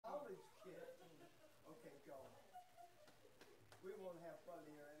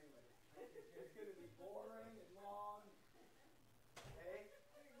It's going to be boring and long. Hey,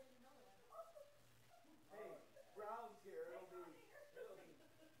 hey, Brown's here. It'll be.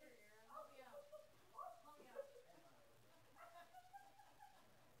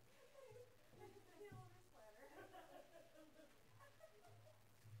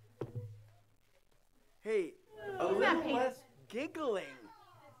 Hey, a little less giggling.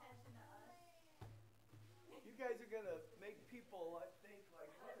 You guys are gonna make people think like,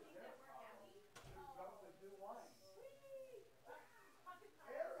 what is their problem? They're drunk with new wine.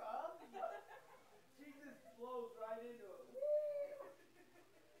 Kara, she just blows right into it.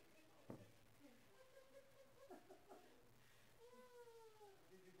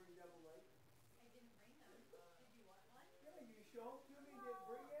 Did you bring double light? Yeah, you showed to me. Didn't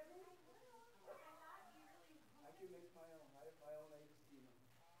bring any. I can make my own. I have my own Agostina.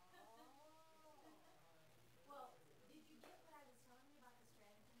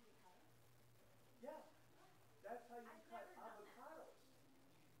 Yeah, that's how you cut avocados.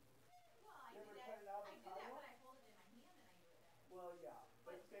 You ever cut an avocado? Well, yeah,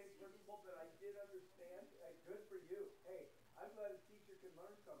 but same principle. But I did understand. Good for you. Hey, I'm glad a teacher can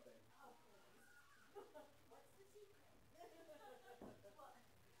learn something. Hi,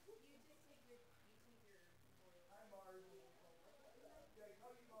 Margie. Can I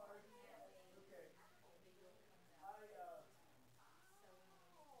call you Margie? Okay. I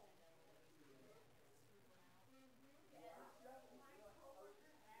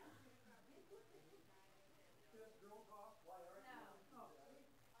just drove off. Why aren't you? No. Are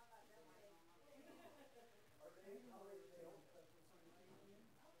they? How are they?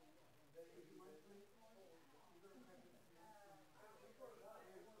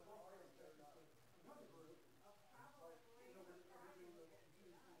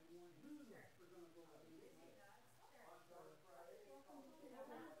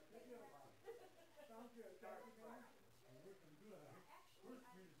 Sounds good. Thank you, man.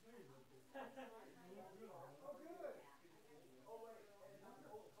 Oh, good. Oh, wait. And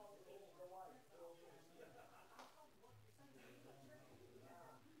the wife.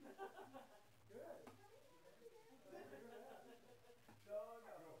 Good. No,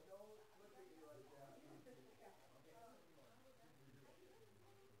 don't look at me like that. Oh, yeah, she told me she was.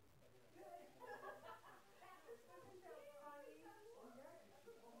 She never does.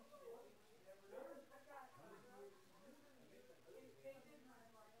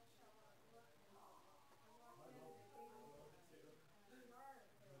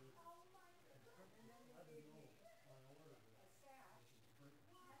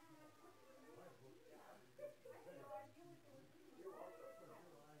 You're welcome.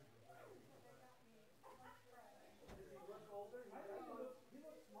 Does he look older? He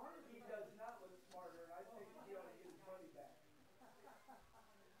looks smarter. He does not look smarter, and I think he ought to get his money back.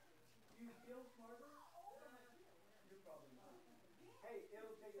 Do you feel smarter? You're probably not. Hey,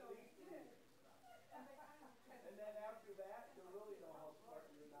 it'll take at least 3 years. And then after that, you'll really know how smart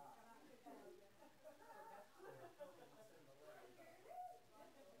you're not.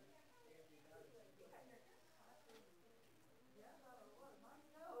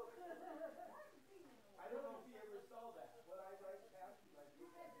 I don't know if he ever saw that. What I write past him, I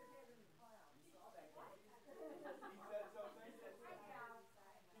think that. He said something?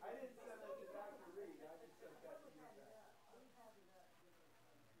 I didn't send it to Dr. Reed. I just sent that to you guys.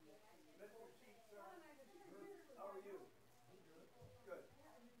 Mr. Chief, sir. How are you? Good.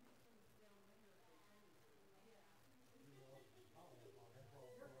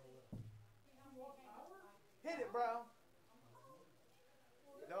 Hit it, bro.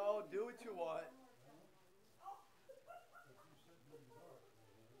 No, do what you want.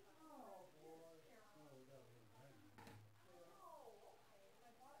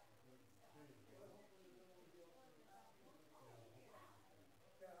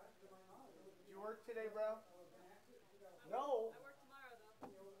 Did you work today, bro? No. I work tomorrow, though.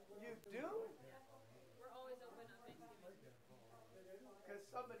 You do? Yeah. We're always open on Thanksgiving. Because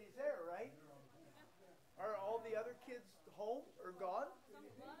somebody's there, right? Yeah. Are all the other kids home or gone? A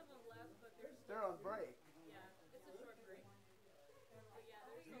lot of them left, but there's still They're on break. Yeah, it's a short break. But yeah,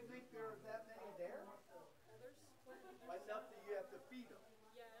 there's Do you still think there are that many there? there's plenty. Enough that you have to feed them.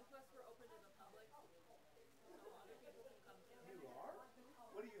 Yeah, and plus we're open to the public, so other people can come too. You are?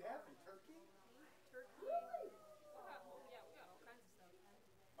 What do you have in Turkey? Turkey. Really? We got all kinds of stuff.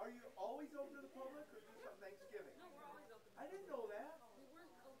 Are you always open to the public or just on Thanksgiving? No, we're always open. I didn't know that. We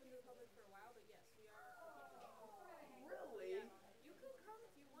weren't open to the public for a while, but yes, we are open. Really? Yeah, you could come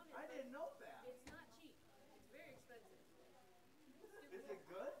if you wanted. I didn't know that. It's not cheap. It's very expensive. Is it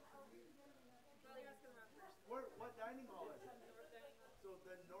good? Well, you're asking around first. What dining hall is it? North dining hall. So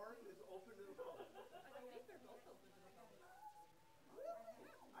the north is open to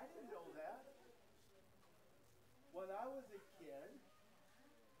I didn't know that. When I was a kid,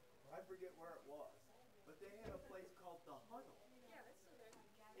 I forget where it was, but they had a place called the Huddle. Yeah, that's still there.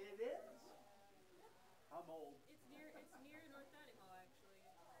 It is? I'm old. It's near North Dining Hall, actually.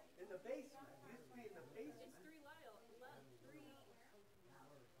 In the basement. It used to be in the basement. It's three layers now.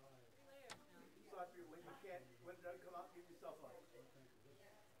 So if you, when it doesn't come out, give yourself a... 3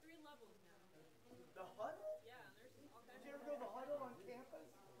 levels now. The Huddle? Yeah, there's all kinds Did you ever go to the Huddle on campus?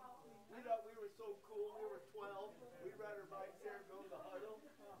 We thought we were so cool. We were 12. We'd ride our bikes there and go to the Huddle.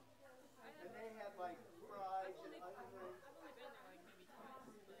 And they had like fries and onion rings. I've only been there like maybe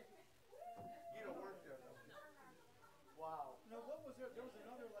twice, but... You don't work there though? No. Wow. No, what was there? There was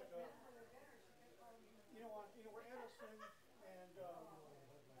another like a, where Edison and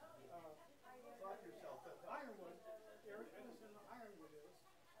Fuck yourself. Ironwood, Edison and Ironwood is,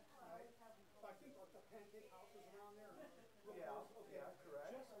 right? I think like the Pancake House is around there. Yeah, okay,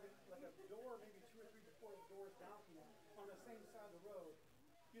 correct. Just like a door, maybe 2 or 3 before the doors down from that, on the same side of the road,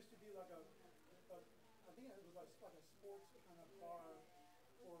 used to be like I think it was like a sports kind of bar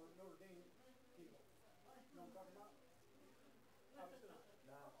for Notre Dame people. You know what I'm talking about? Obviously not.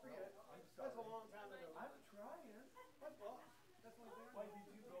 No, Forget it. I'm sorry. That's a long time ago. I'm trying. That's fun. That's one thing. Why did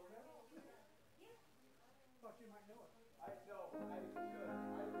you go there? Thought you might know it. I know. I should.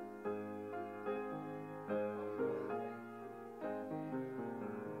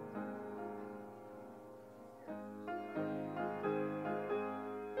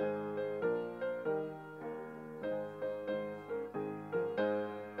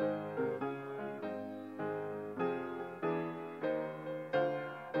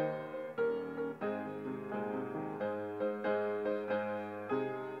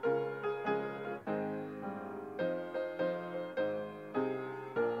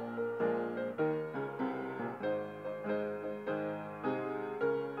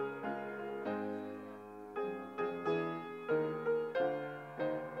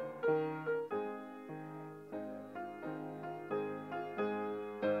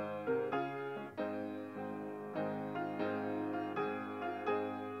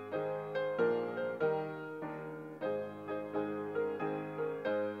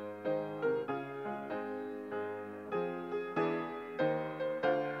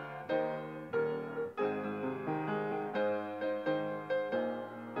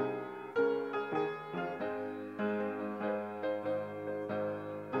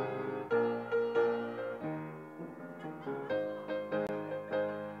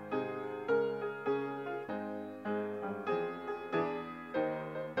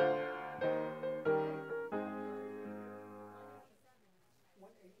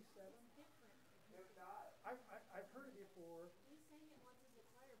 I've heard it before. We sang it once as a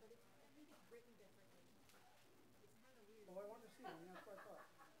choir, but I think it's written differently. It's kind of weird. Well, I wanted to see it, and that's what I thought.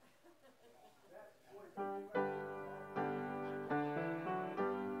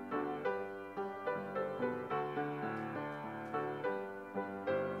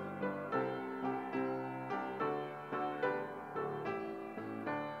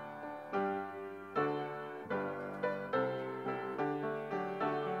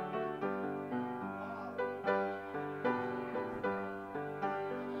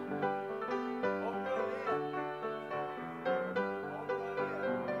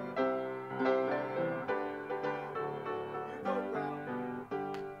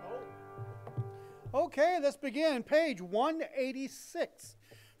 Okay, let's begin. Page 186,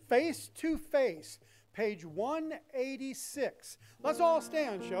 Face to Face. Page 186. Let's all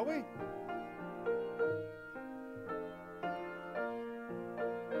stand, shall we?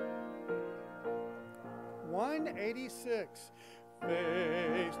 '86.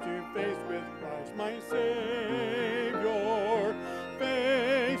 Face to face with Christ, my Savior.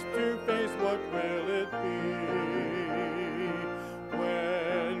 Face to face, what will it be?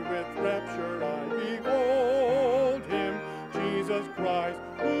 When with rapture I behold Him, Jesus Christ,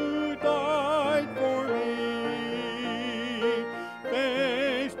 who died for me.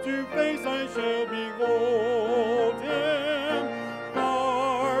 Face to face I shall behold Him,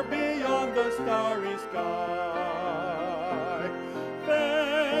 far beyond the starry sky.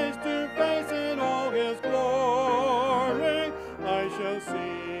 Face to face in all His glory, I shall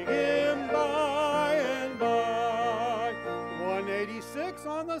see Him by and by. 186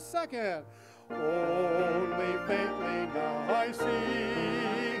 on the second. Only faintly now I see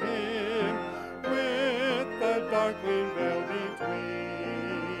Him, with the darkling veil between.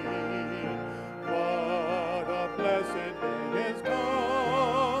 What a blessed day is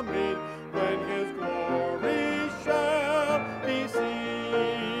coming, when His glory shall be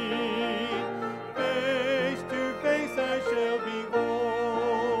seen. Face to face I shall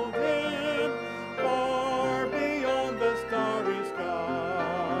behold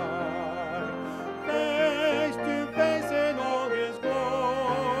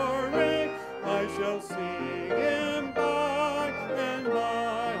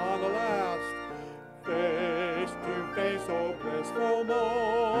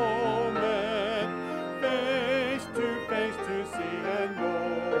face to face to see and know.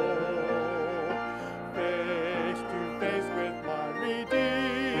 Face to face with my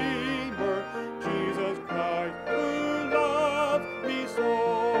Redeemer, Jesus Christ, who loves me so.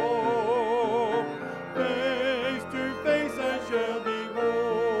 Face to face I shall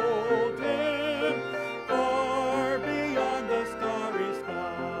behold him, far beyond the starry sky.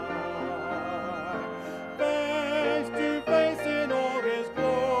 Face to face in all his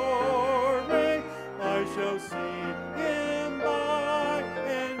glory, I shall see him by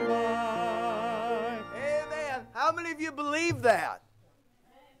and by. Amen. How many of you believe that?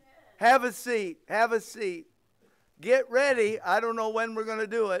 Have a seat. Have a seat. Get ready. I don't know when we're going to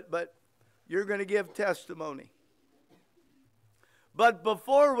do it, but you're going to give testimony. But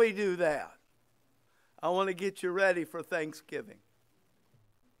before we do that, I want to get you ready for Thanksgiving.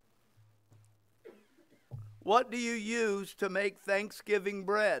 What do you use to make Thanksgiving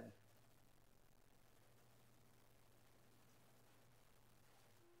bread?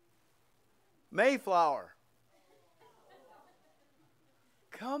 Mayflower.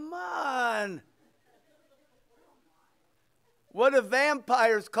 Come on. What do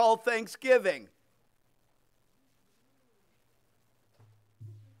vampires call Thanksgiving?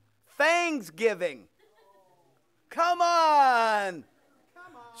 Thanksgiving. Come on.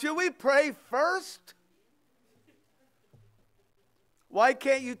 Should we pray first? Why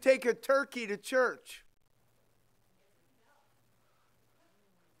can't you take a turkey to church?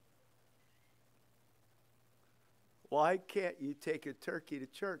 Why can't you take a turkey to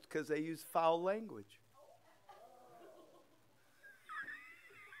church? Because they use foul language.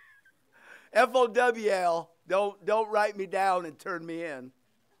 FOWL, don't write me down and turn me in.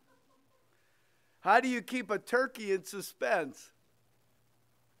 How do you keep a turkey in suspense?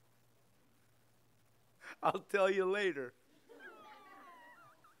 I'll tell you later.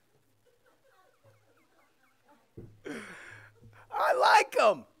 I like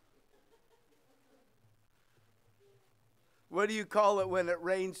them. What do you call it when it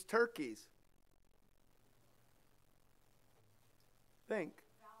rains turkeys? Think.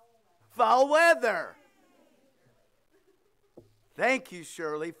 Foul weather. Thank you,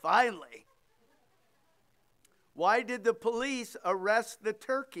 Shirley. Finally. Why did the police arrest the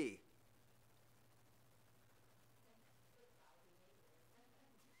turkey?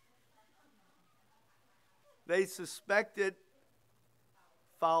 They suspected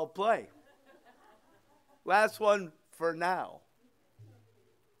foul play. Last one for now.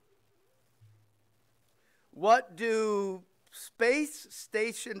 What do space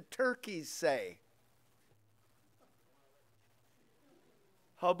station turkeys say?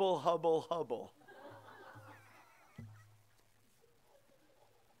 Hubble, hubble, hubble.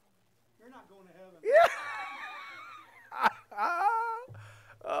 You're not going to heaven. Yeah.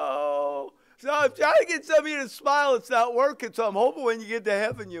 Oh. So I'm trying to get some of you to smile. It's not working, so I'm hoping when you get to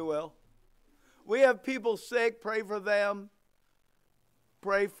heaven you will. We have people sick. Pray for them.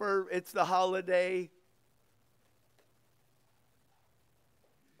 Pray for, it's the holiday.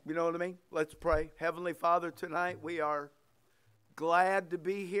 You know what I mean? Let's pray. Heavenly Father, tonight we are glad to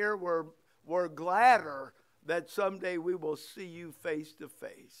be here. We're gladder that someday we will see you face to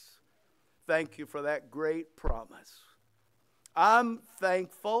face. Thank you for that great promise. I'm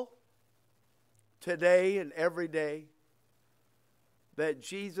thankful today and every day that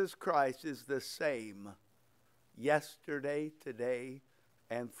Jesus Christ is the same yesterday, today,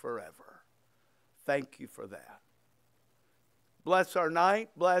 and forever. Thank you for that. Bless our night.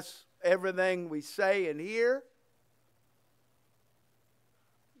 Bless everything we say and hear.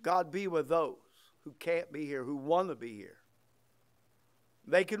 God, be with those who can't be here, who want to be here.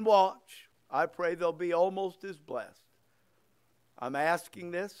 They can watch. I pray they'll be almost as blessed. I'm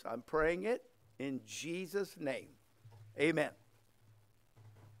asking this. I'm praying it in Jesus' name. Amen.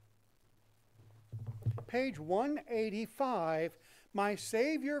 Page 185, My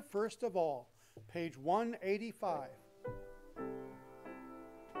Savior First of All. Page 185.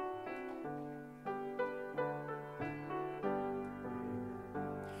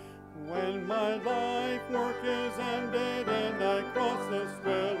 When my life work is ended and I cross the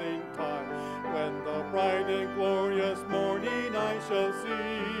swelling tide, when the bright and glorious morning I shall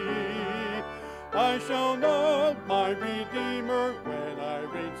see, I shall know my Redeemer when I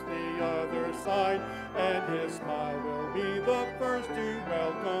reach the other side, and his smile will be the first to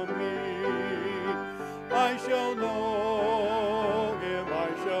welcome me. I shall know him,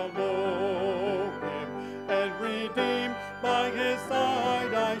 and redeemed by his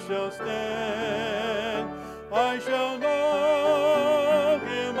side I shall stand. I shall know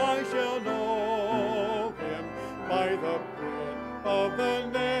him by the breath of the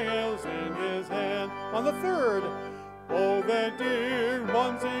On the third, oh, the dear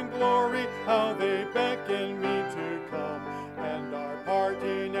ones in glory, how they beckon me to come, and our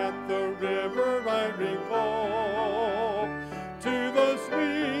parting at the river I recall. To the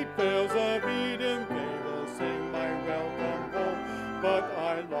sweet vales of Eden they will sing my welcome home, but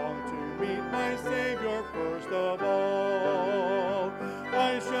I long to meet my Savior first of all.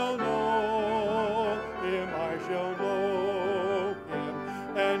 I shall know him, I shall know him,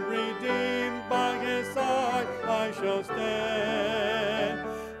 and redeemed by his side I shall stand.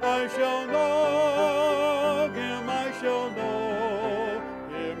 I shall know him, I shall know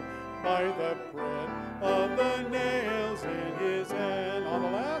him, by the print of the nails in his hand. On the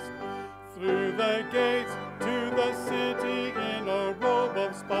last, through the gates to the city in a robe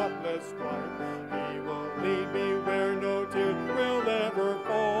of spotless white, he will lead me where no tear will ever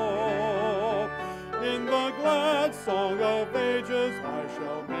fall. In the glad song of ages I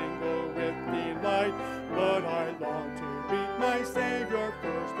shall mingle with delight, but I long to meet my Savior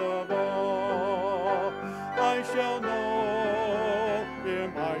first of all. I shall know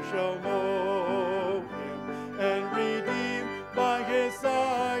him, I shall know him, and redeemed by his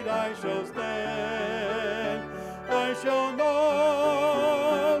side I shall stand. I shall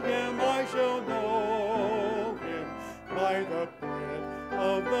know him, I shall know him, by the print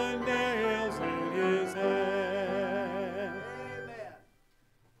of the nails in his hand. Amen.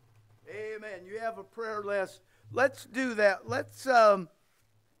 Amen. You have a prayer list. Let's do that.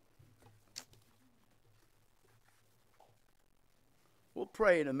 We'll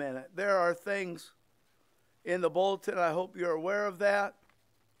pray in a minute. There are things in the bulletin. I hope you're aware of that.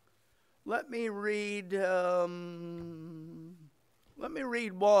 Let me read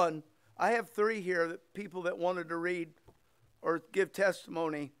one. I have 3 here, that people that wanted to read or give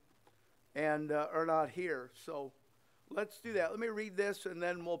testimony and are not here. So let's do that. Let me read this, and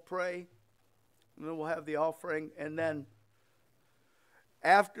then we'll pray, and then we'll have the offering. And then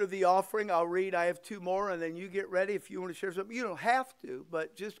after the offering, I'll read. I have 2 more, and then you get ready if you want to share something. You don't have to,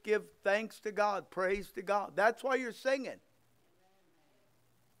 but just give thanks to God, praise to God. That's why you're singing.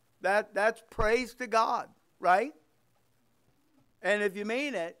 That's praise to God, right? And if you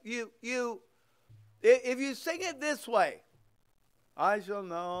mean it, if you sing it this way, I shall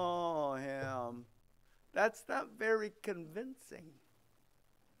know him, that's not very convincing.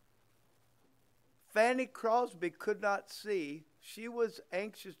 Fanny Crosby could not see. She was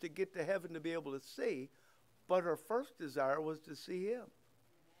anxious to get to heaven to be able to see, but her first desire was to see him.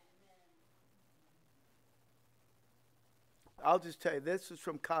 I'll just tell you, this is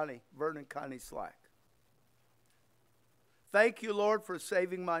from Vernon Connie Slack. Thank you, Lord, for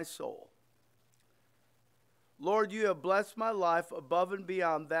saving my soul. Lord, you have blessed my life above and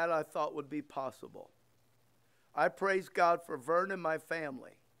beyond that I thought would be possible. I praise God for Vern and my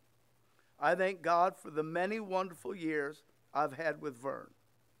family. I thank God for the many wonderful years I've had with Vern.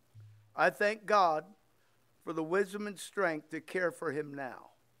 I thank God for the wisdom and strength to care for him now.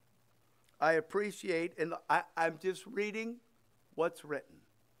 I appreciate, and I'm just reading what's written.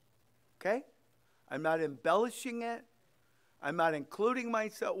 Okay? I'm not embellishing it. I'm not including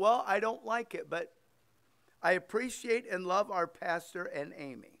myself. Well, I don't like it, but I appreciate and love our pastor and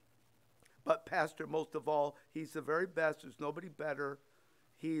Amy. But pastor, most of all, he's the very best. There's nobody better.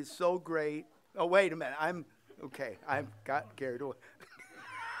 He's so great. Oh, wait a minute. I got carried away.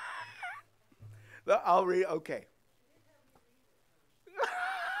 I'll read, okay.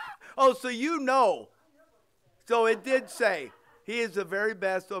 Oh, so you know. So it did say, he is the very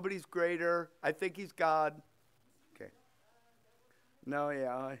best. Nobody's greater. I think he's God. Okay. No,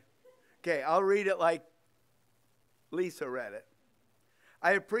 yeah. Okay, I'll read it like Lisa read it.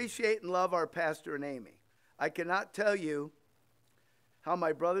 I appreciate and love our pastor and Amy. I cannot tell you how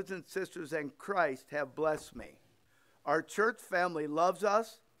my brothers and sisters in Christ have blessed me. Our church family loves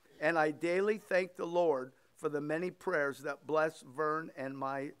us, and I daily thank the Lord for the many prayers that bless Vern and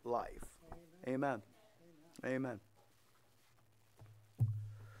my life. Amen. Amen.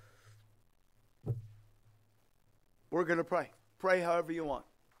 Amen. We're going to pray. Pray however you want.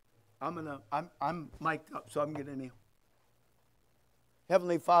 I'm mic'd up, so I'm going to kneel.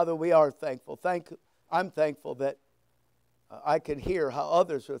 Heavenly Father, we are thankful. I'm thankful that I can hear how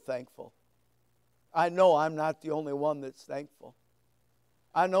others are thankful. I know I'm not the only one that's thankful.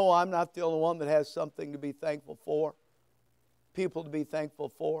 I know I'm not the only one that has something to be thankful for, people to be thankful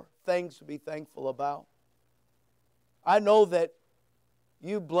for, things to be thankful about. I know that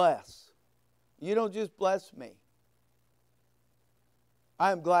you bless. You don't just bless me.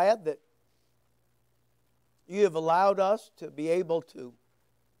 I'm glad that you have allowed us to be able to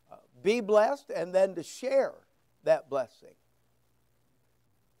be blessed and then to share that blessing.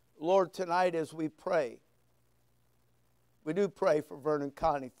 Lord, tonight as we pray, we do pray for Vern and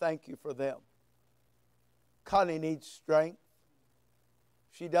Connie. Thank you for them. Connie needs strength.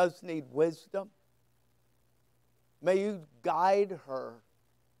 She does need wisdom. May you guide her,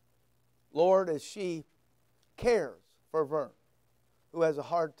 Lord, as she cares for Vern, who has a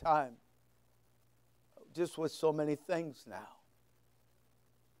hard time just with so many things now.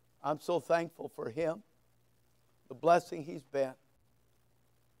 I'm so thankful for him, the blessing he's been.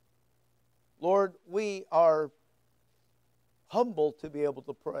 Lord, we are humbled to be able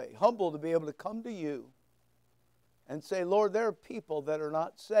to pray, humbled to be able to come to you and say, Lord, there are people that are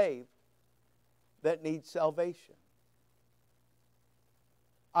not saved that need salvation.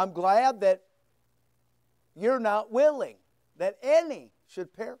 I'm glad that you're not willing that any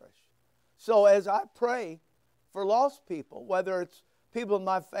should perish. So as I pray for lost people, whether it's people in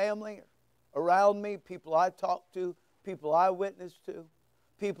my family, around me, people I talk to, people I witness to,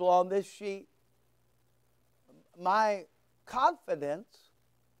 people on this sheet, my confidence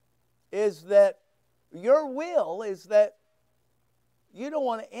is that your will is that you don't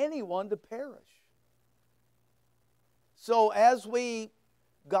want anyone to perish. So as we,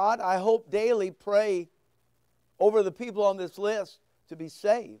 God, I hope daily pray over the people on this list to be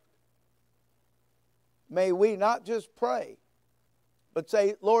saved, may we not just pray, but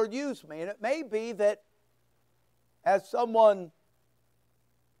say, Lord, use me. And it may be that as someone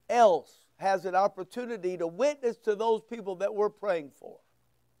else has an opportunity to witness to those people that we're praying for,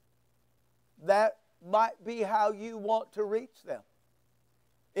 that might be how you want to reach them.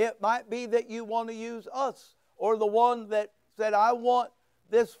 It might be that you want to use us, or the one that said, I want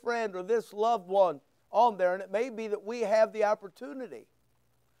this friend or this loved one on there. And it may be that we have the opportunity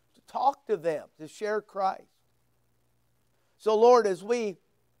to talk to them, to share Christ. So Lord, as we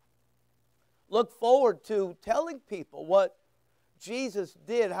look forward to telling people what Jesus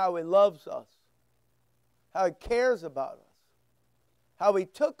did, how He loves us, how He cares about us, how He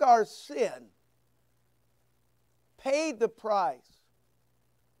took our sin, paid the price.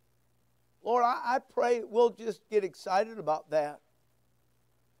 Lord, I pray we'll just get excited about that.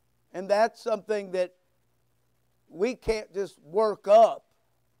 And that's something that we can't just work up.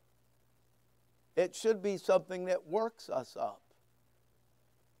 It should be something that works us up.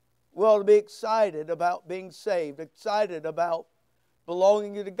 We ought to be excited about being saved, excited about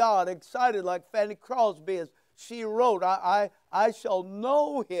belonging to God, excited like Fanny Crosby as she wrote, I shall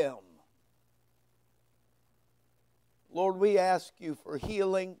know Him. Lord, we ask you for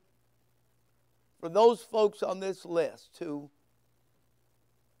healing for those folks on this list who,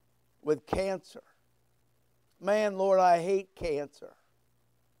 with cancer. Man, Lord, I hate cancer.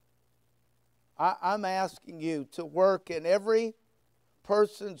 I'm asking you to work in every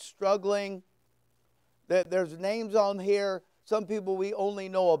person struggling. There's names on here. Some people we only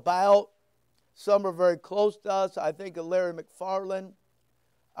know about. Some are very close to us. I think of Larry McFarland.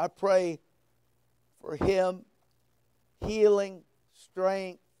 I pray for him. Healing,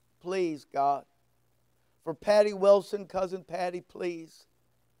 strength, please, God. For Patty Wilson, Cousin Patty, please.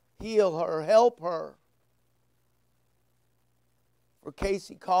 Heal her, help her. For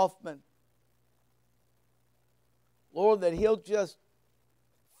Casey Kaufman, Lord, that he'll just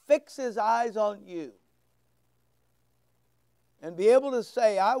fix his eyes on you and be able to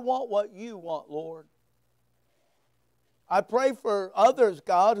say, I want what you want, Lord. I pray for others,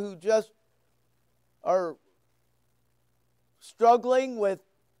 God, who just are struggling with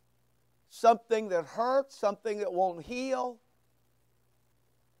something that hurts, something that won't heal.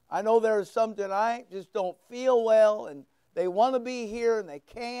 I know there are some tonight just don't feel well and they want to be here and they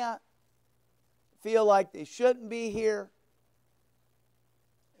can't. Feel like they shouldn't be here.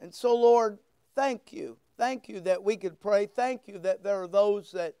 And so, Lord, thank you. Thank you that we could pray. Thank you that there are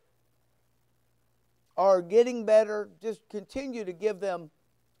those that are getting better. Just continue to give them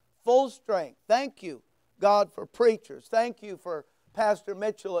full strength. Thank you, God, for preachers. Thank you for Pastor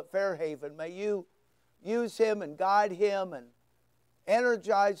Mitchell at Fairhaven. May you use him and guide him and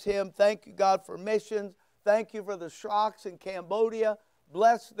energize him. Thank you, God, for missions. Thank you for the Shrocks in Cambodia.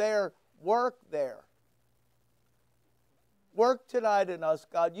 Bless their work there. Work tonight in us,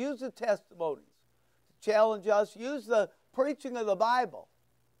 God. Use the testimonies to challenge us. Use the preaching of the Bible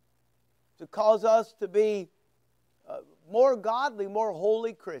to cause us to be more godly, more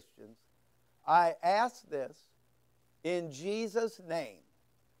holy Christians. I ask this in Jesus' name.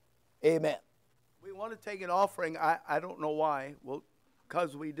 Amen. We want to take an offering. I don't know why. Well,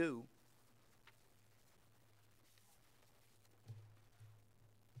 because we do.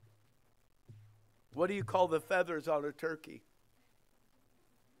 What do you call the feathers on a turkey?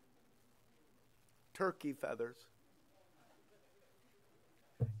 Turkey feathers.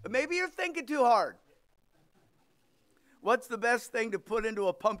 Maybe you're thinking too hard. What's the best thing to put into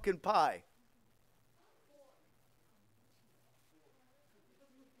a pumpkin pie?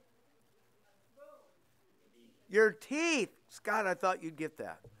 Your teeth. Scott, I thought you'd get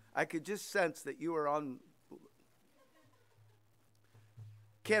that. I could just sense that you were on.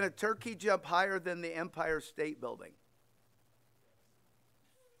 Can a turkey jump higher than the Empire State Building?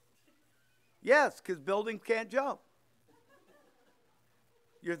 Yes, because buildings can't jump.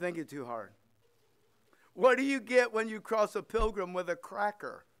 You're thinking too hard. What do you get when you cross a pilgrim with a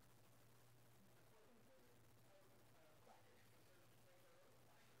cracker?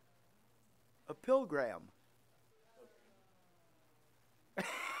 A pilgrim.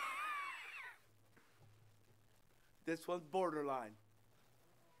 This one's borderline.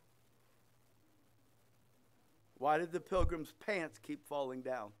 Why did the pilgrim's pants keep falling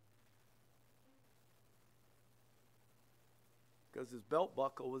down? Because his belt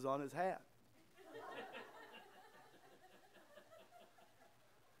buckle was on his hat.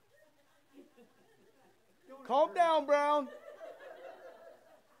 Calm down, Brown.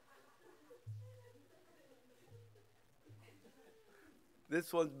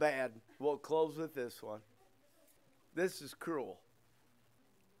 This one's bad. We'll close with this one. This is cruel.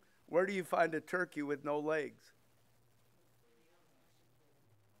 Where do you find a turkey with no legs?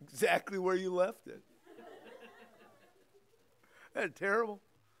 Exactly where you left it. That's terrible.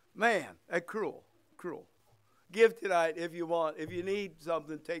 Man, that's cruel. Cruel. Give tonight if you want. If you need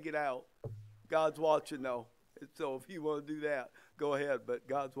something, take it out. God's watching, though. So if you want to do that, go ahead, but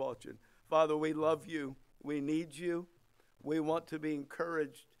God's watching. Father, we love you. We need you. We want to be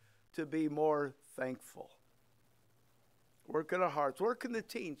encouraged to be more thankful. Work in our hearts. Work in the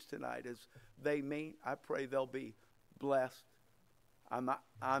teens tonight as they meet. I pray they'll be blessed. I'm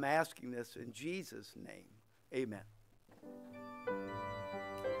asking this in Jesus' name. Amen.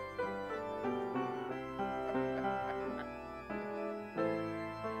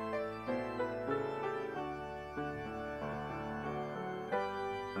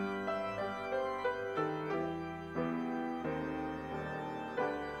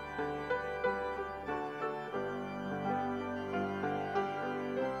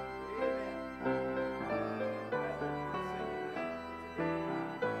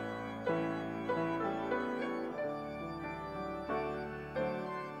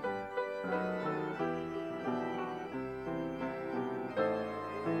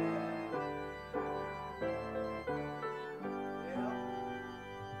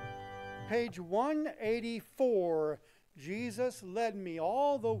 Page 184, Jesus led me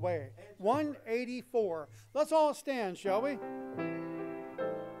all the way. 184. Let's all stand, shall we?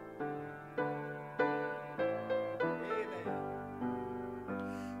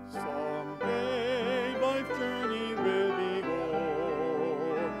 Someday life's journey will be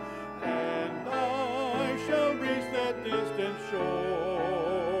o'er, and I shall reach that distant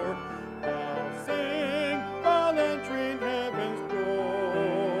shore. I'll sing while entering heaven's door.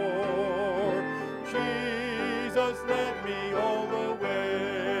 Jesus led me all the way.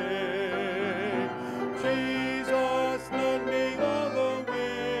 Jesus led me all the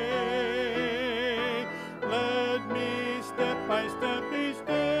way. Led me step by step each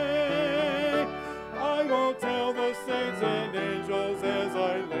day. I will tell the saints and angels as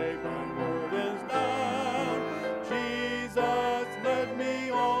I lay my burdens down. Jesus led me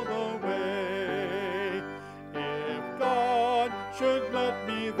all the way. If God should let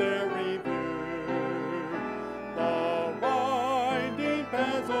me there review the winding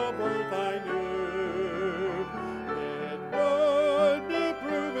paths of earth I knew, it would be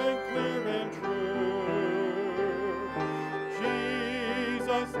proven clear and true.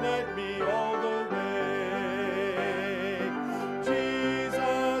 Jesus led me all the way.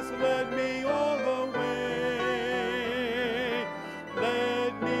 Jesus led me all the way.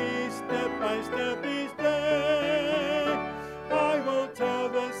 Led me step by step each day. I will tell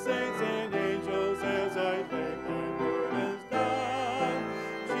the saints and angels as I lay my burdens down.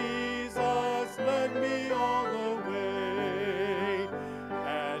 Jesus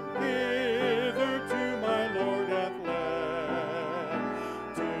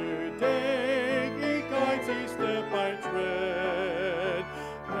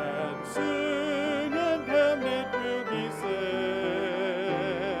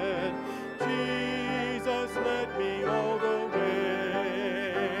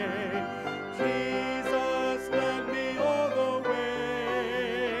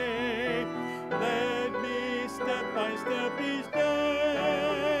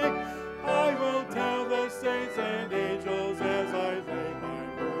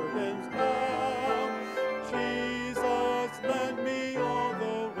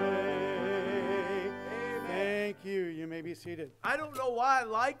be seated. I don't know why I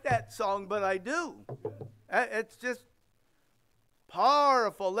like that song, but I do. It's just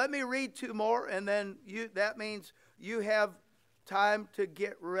powerful. Let me read 2 more, and then that means you have time to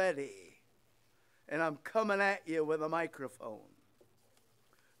get ready. And I'm coming at you with a microphone.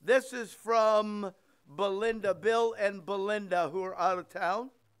 This is from Belinda, Bill and Belinda, who are out of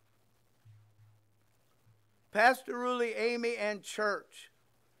town. Pastor Rulli, Amy, and church,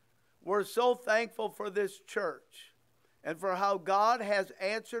 we're so thankful for this church and for how God has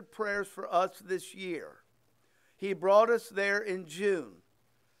answered prayers for us this year. He brought us there in June.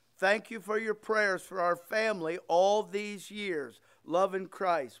 Thank you for your prayers for our family all these years. Love in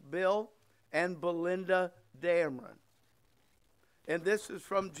Christ, Bill and Belinda Dameron. And this is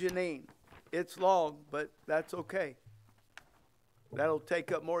from Janine. It's long, but that's okay. That'll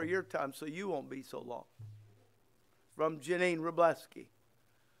take up more of your time, so you won't be so long. From Janine Robleski.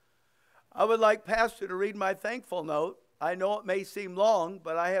 I would like Pastor to read my thankful note. I know it may seem long,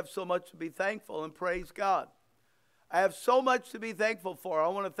 but I have so much to be thankful and praise God. I have so much to be thankful for. I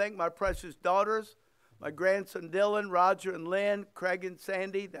want to thank my precious daughters, my grandson Dylan, Roger and Lynn, Craig and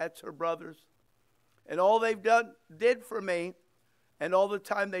Sandy, that's her brothers, and all they've did for me, and all the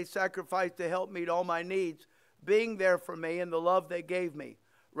time they sacrificed to help meet all my needs, being there for me and the love they gave me.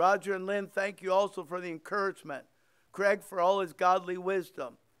 Roger and Lynn, thank you also for the encouragement. Craig for all his godly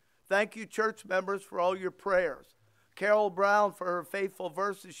wisdom. Thank you, church members, for all your prayers. Carol Brown for her faithful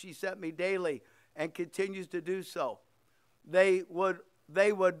verses she sent me daily and continues to do so. They would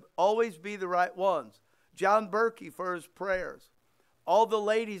always be the right ones. John Berkey for his prayers. All the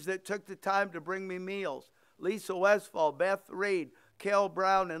ladies that took the time to bring me meals. Lisa Westfall, Beth Reed, Carol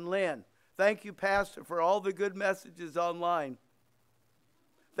Brown, and Lynn. Thank you, Pastor, for all the good messages online.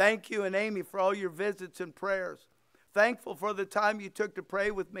 Thank you, and Amy, for all your visits and prayers. Thankful for the time you took to pray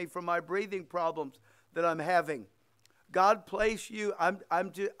with me for my breathing problems that I'm having. God place you. I'm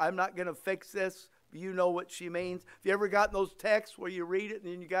not going to fix this. You know what she means. Have you ever gotten those texts where you read it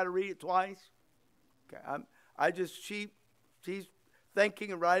and then you got to read it twice? Okay, she's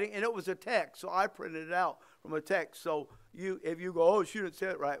thinking and writing, and it was a text, so I printed it out from a text. So if you go, oh, she didn't say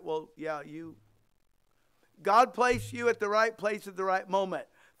it right. Well, yeah, God placed you at the right place at the right moment.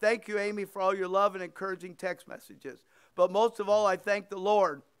 Thank you, Amy, for all your love and encouraging text messages. But most of all, I thank the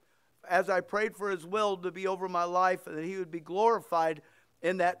Lord as I prayed for his will to be over my life and that he would be glorified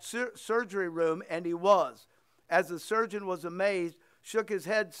in that surgery room, and he was. As the surgeon was amazed, shook his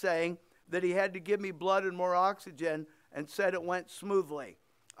head saying that he had to give me blood and more oxygen and said it went smoothly.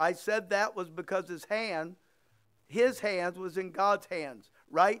 I said that was because his hands was in God's hands.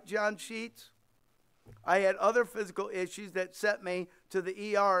 Right, John Sheets? I had other physical issues that sent me to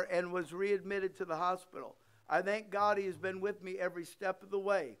the ER and was readmitted to the hospital. I thank God he has been with me every step of the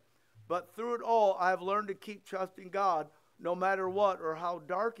way. But through it all, I have learned to keep trusting God no matter what or how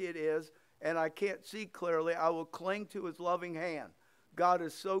dark it is and I can't see clearly. I will cling to his loving hand. God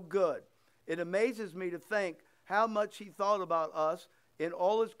is so good. It amazes me to think how much he thought about us in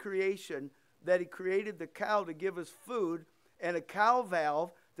all his creation, that he created the cow to give us food and a cow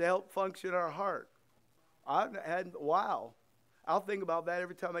valve to help function our heart. Wow. I'll think about that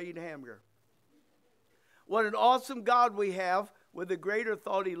every time I eat a hamburger. What an awesome God we have. With a greater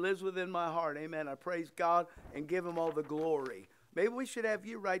thought, he lives within my heart. Amen. I praise God and give him all the glory. Maybe we should have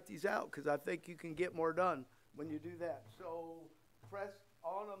you write these out because I think you can get more done when you do that. So press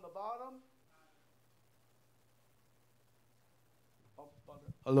on the bottom.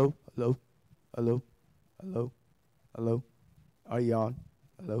 Hello, hello, hello, hello, hello. Are you on?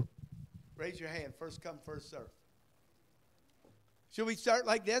 Hello? Raise your hand. First come, first serve. Should we start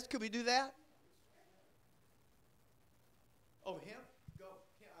like this? Could we do that? Oh, him? Go.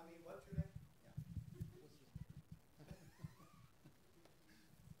 What's your name? Yeah.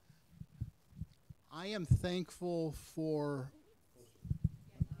 I am thankful for...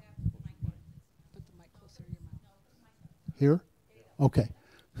 Put the mic closer to your mouth. Here? Okay.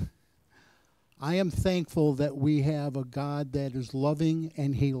 I am thankful that we have a God that is loving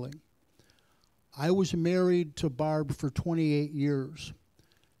and healing. I was married to Barb for 28 years,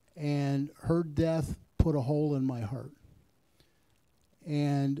 and her death put a hole in my heart.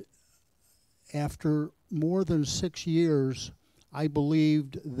 And after more than 6 years, I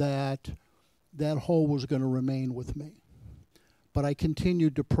believed that that hole was going to remain with me. But I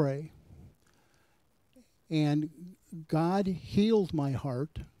continued to pray. And God healed my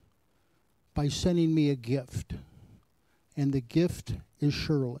heart by sending me a gift. And the gift is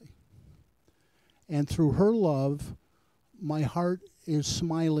Shirley. And through her love, my heart is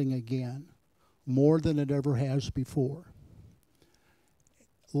smiling again, more than it ever has before.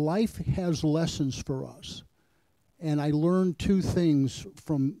 Life has lessons for us, And I learned two things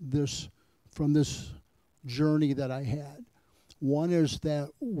from this journey that I had. One is that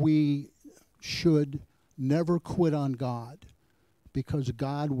we should never quit on God, because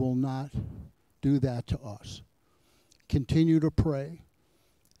God will not do that to us. Continue to pray.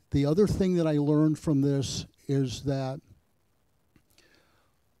 The other thing that I learned from this is that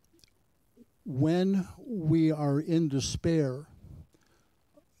when we are in despair,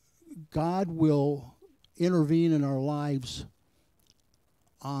 God will intervene in our lives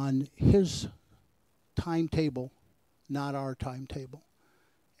on His timetable, not our timetable.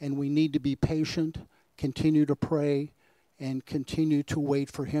 And we need to be patient, continue to pray, and continue to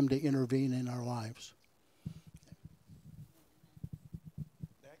wait for Him to intervene in our lives.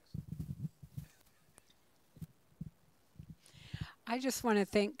 I just want to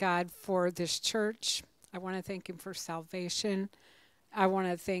thank God for this church. I want to thank Him for salvation. I want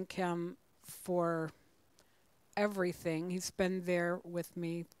to thank Him for everything. He's been there with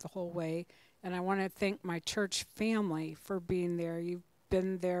me the whole way. And I want to thank my church family for being there. You've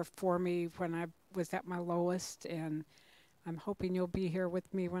been there for me when I was at my lowest, and I'm hoping you'll be here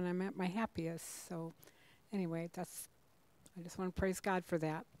with me when I'm at my happiest. So anyway, I just want to praise God for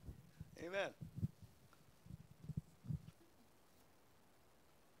that. Amen.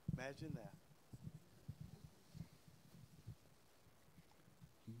 Imagine that.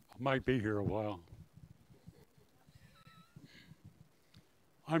 I might be here a while.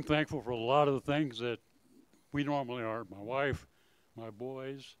 I'm thankful for a lot of the things that we normally are. My wife, my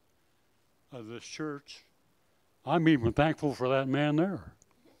boys, this church. I'm even thankful for that man there.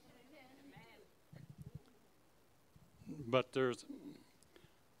 But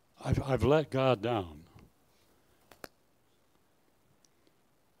I've let God down.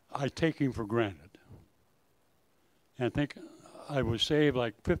 I take Him for granted. And I think I was saved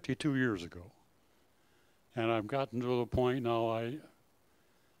like 52 years ago. And I've gotten to the point now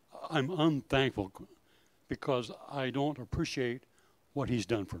I'm unthankful because I don't appreciate what He's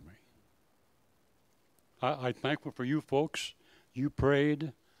done for me. I'm thankful for you folks. You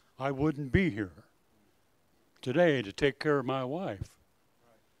prayed. I wouldn't be here today to take care of my wife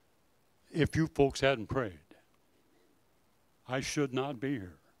if you folks hadn't prayed. I should not be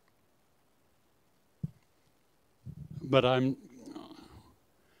here. But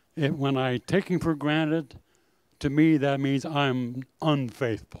when I take Him for granted, to me that means I'm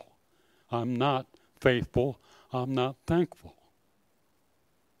unfaithful. I'm not faithful. I'm not thankful.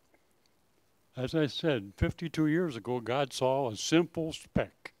 As I said, 52 years ago, God saw a simple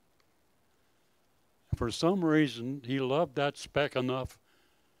speck. For some reason, He loved that speck enough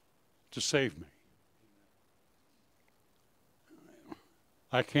to save me.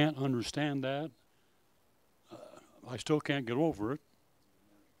 I can't understand that. I still can't get over it.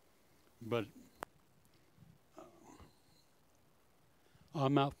 But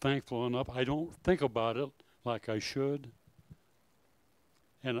I'm not thankful enough. I don't think about it like I should.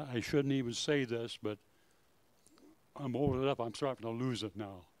 And I shouldn't even say this, but I'm old enough, I'm starting to lose it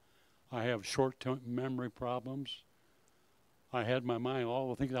now. I have short-term memory problems. I had in my mind all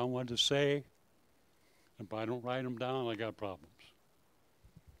the things I wanted to say. If I don't write them down, I got problems.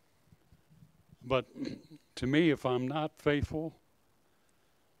 But to me, if I'm not faithful,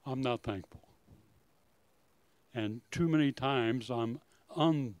 I'm not thankful. And too many times I'm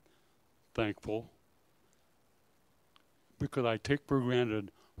unthankful because I take for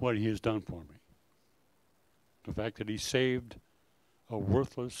granted what He has done for me. The fact that He saved a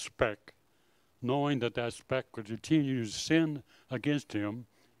worthless speck, knowing that that speck would continue to sin against Him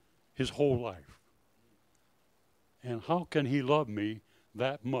His whole life. And how can He love me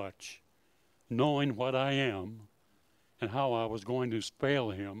that much, knowing what I am and how I was going to fail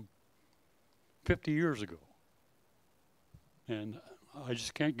Him 50 years ago? And I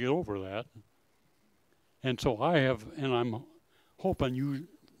just can't get over that. And so and I'm hoping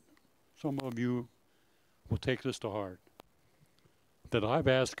some of you will take this to heart, that I've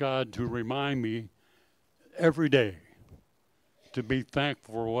asked God to remind me every day to be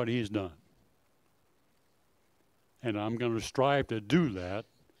thankful for what He's done. And I'm going to strive to do that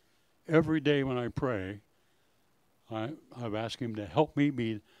every day when I pray. I've asked Him to help me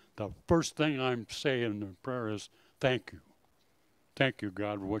be the first thing I'm saying in the prayer is, thank you. Thank you,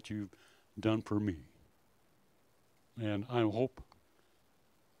 God, for what you've done for me. And I hope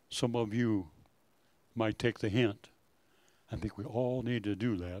some of you might take the hint. I think we all need to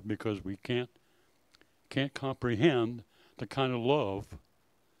do that because we can't comprehend the kind of love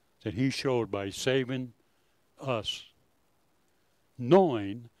that He showed by saving us,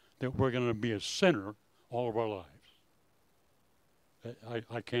 knowing that we're going to be a sinner all of our lives.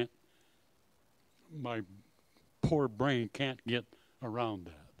 I can't, my poor brain can't get around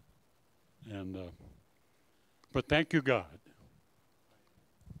that. And but thank you, God.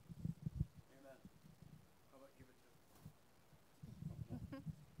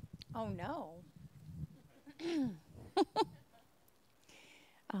 Oh, no.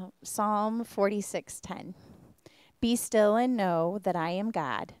 Psalm 46:10. Be still and know that I am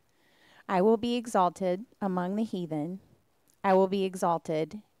God. I will be exalted among the heathen. I will be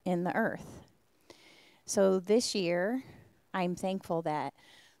exalted in the earth. So this year, I'm thankful that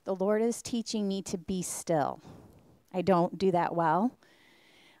the Lord is teaching me to be still. I don't do that well.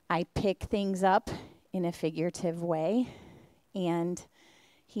 I pick things up in a figurative way, and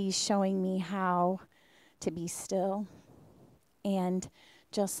He's showing me how to be still. And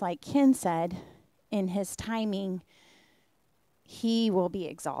just like Ken said, in His timing, He will be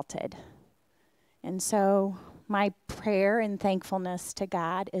exalted. And so my prayer and thankfulness to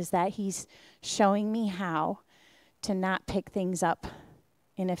God is that He's showing me how to not pick things up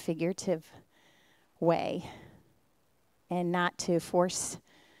in a figurative way and not to force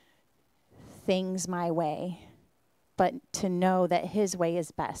things my way, but to know that His way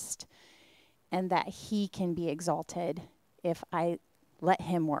is best and that He can be exalted if I let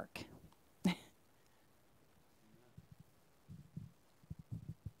Him work.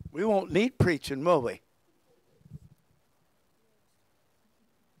 We won't need preaching, will we?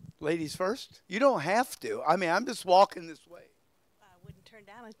 Ladies first? You don't have to. I mean, I'm just walking this way. I wouldn't turn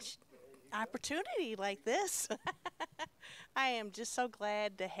down an opportunity like this. I am just so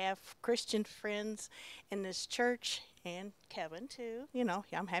glad to have Christian friends in this church, and Kevin too. You know,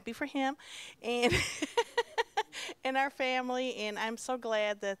 I'm happy for him and and our family, and I'm so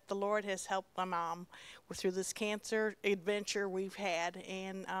glad that the Lord has helped my mom through this cancer adventure we've had,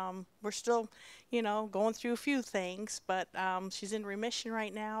 and we're still, you know, going through a few things, but she's in remission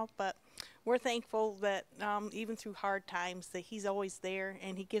right now. But we're thankful that even through hard times that He's always there,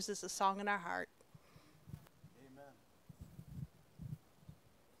 and He gives us a song in our heart. Amen.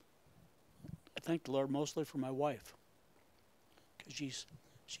 I thank the Lord mostly for my wife, because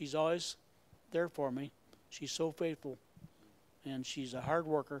she's always there for me. She's so faithful, and she's a hard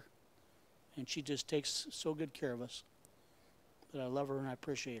worker, and she just takes so good care of us that I love her and I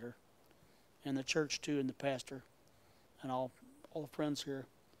appreciate her. And the church too, and the pastor, and all the friends here.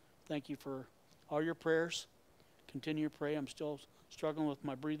 Thank you for all your prayers. Continue to pray. I'm still struggling with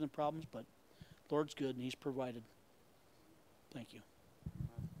my breathing problems, but the Lord's good and He's provided. Thank you.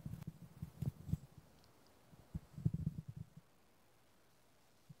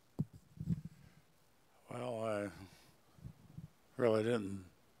 Well, I really didn't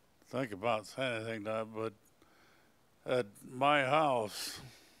think about saying anything to that, but at my house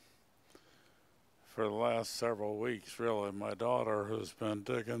for the last several weeks, really, my daughter has been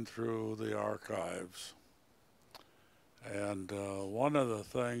digging through the archives. And one of the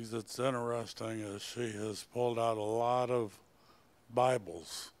things that's interesting is she has pulled out a lot of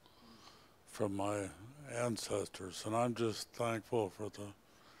Bibles from my ancestors, and I'm just thankful for the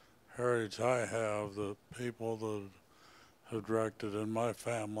heritage I have, the people that have directed in my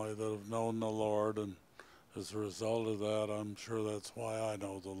family that have known the Lord, and as a result of that, I'm sure that's why I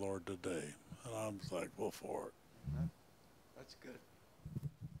know the Lord today, and I'm thankful for it. That's good.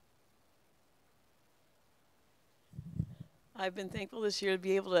 I've been thankful this year to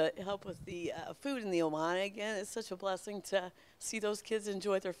be able to help with the food in the Omana again. It's such a blessing to see those kids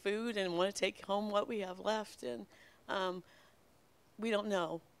enjoy their food and want to take home what we have left, and we don't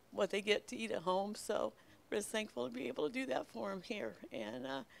know what they get to eat at home, so we're just thankful to be able to do that for them here. And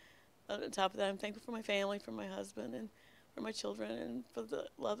on top of that, I'm thankful for my family, for my husband, and for my children, and for the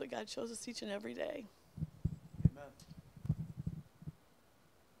love that God shows us each and every day. Amen.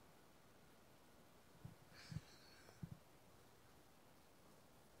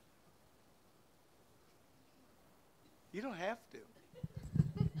 You don't have to.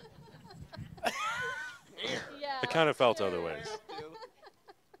 Yeah, I kind of felt other ways.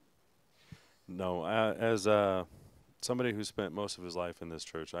 No, as somebody who spent most of his life in this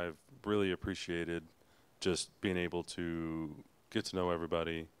church, I've really appreciated just being able to get to know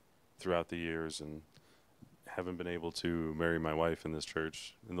everybody throughout the years, and having been able to marry my wife in this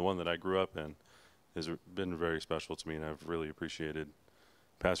church, and the one that I grew up in, has been very special to me, and I've really appreciated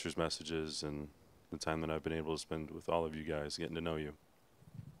pastor's messages and the time that I've been able to spend with all of you guys, getting to know you.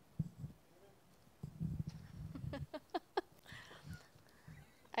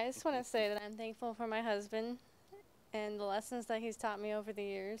 I just want to say that I'm thankful for my husband and the lessons that he's taught me over the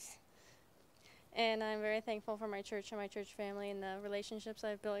years. And I'm very thankful for my church and my church family and the relationships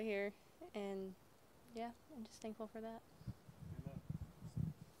I've built here. And yeah, I'm just thankful for that.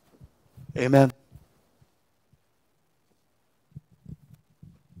 Amen.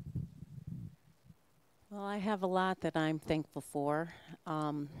 have a lot that I'm thankful for.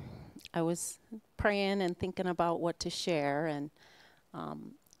 I was praying and thinking about what to share, and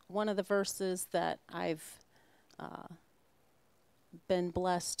one of the verses that I've been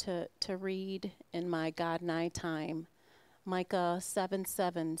blessed to read in my God and I time, Micah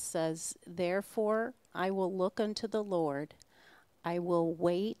 7:7 says, "Therefore I will look unto the Lord. I will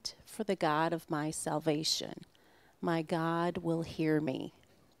wait for the God of my salvation. My God will hear me."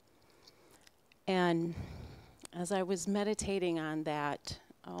 And as I was meditating on that,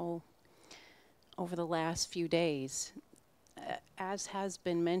 over the last few days, as has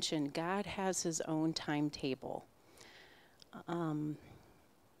been mentioned, God has his own timetable.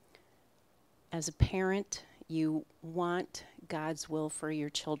 As a parent, you want God's will for your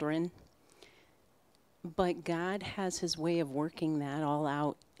children, but God has his way of working that all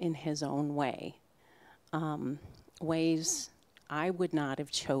out in his own way. Ways I would not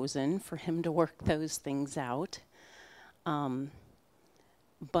have chosen for him to work those things out.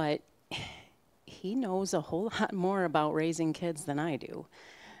 But he knows a whole lot more about raising kids than I do.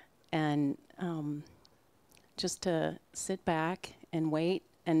 And just to sit back and wait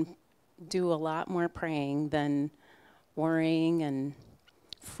and do a lot more praying than worrying and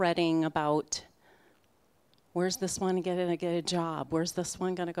fretting about where's this one going to get a job? Where's this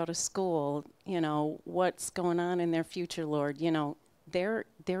one going to go to school? You know, what's going on in their future, Lord? You know, they're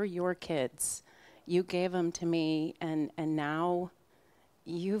your kids. You gave them to me, and now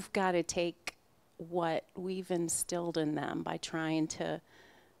you've got to take what we've instilled in them by trying to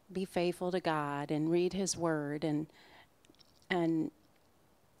be faithful to God and read his word, and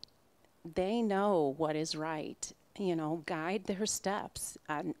they know what is right. You know, guide their steps.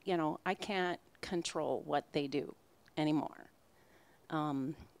 You know, I can't control what they do anymore.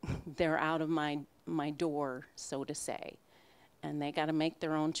 They're out of my door, so to say, and they got to make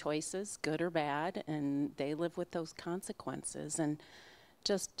their own choices, good or bad, and they live with those consequences. And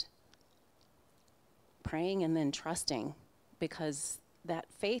just praying and then trusting, because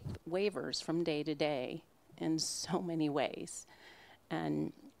that faith wavers from day to day in so many ways,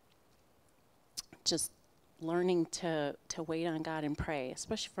 and just learning to wait on God and pray,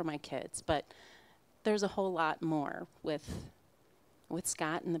 especially for my kids. But there's a whole lot more with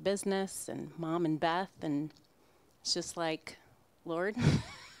Scott and the business, and Mom and Beth, and it's just like, Lord,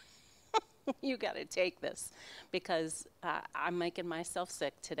 you got to take this, because I'm making myself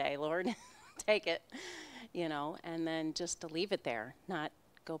sick today, Lord. Take it, you know, and then just to leave it there, not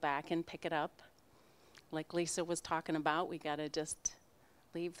go back and pick it up. Like Lisa was talking about, we got to just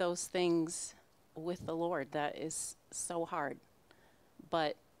leave those things with the Lord. That is so hard.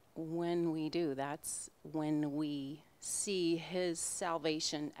 But when we do, that's when we see his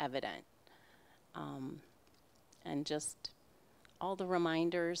salvation evident. And just all the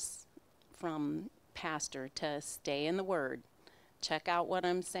reminders from Pastor to stay in the word, check out what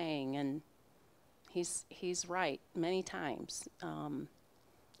I'm saying, and he's right many times.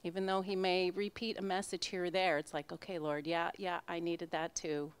 Even though he may repeat a message here or there, it's like, okay, Lord, yeah, I needed that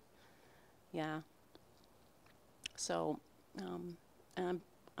too. Yeah. So, and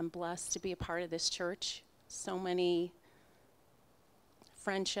I'm blessed to be a part of this church. So many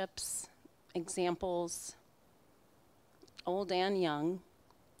friendships, examples, old and young.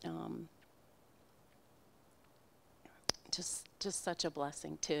 Just such a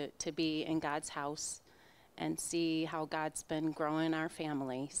blessing to be in God's house and see how God's been growing our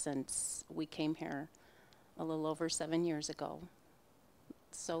family since we came here a little over 7 years ago.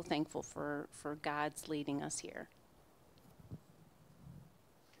 So thankful for God's leading us here.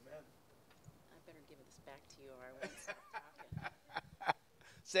 Amen. I better give this back to you or I won't stop talking.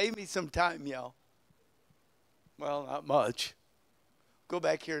 Save me some time, y'all. Well, not much. Go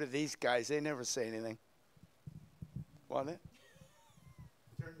back here to these guys. They never say anything. Want it?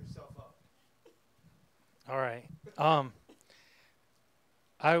 Turn yourself up. All right.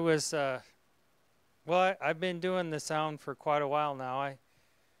 I was, I've been doing the sound for quite a while now. I'm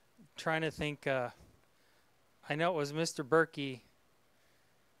trying to think, I know it was Mr. Berkey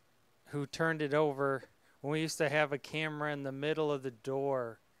who turned it over when we used to have a camera in the middle of the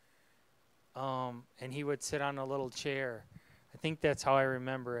door, and he would sit on a little chair. I think that's how I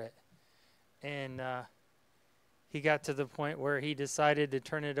remember it. And he got to the point where he decided to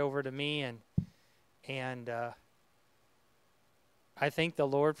turn it over to me, and I thank the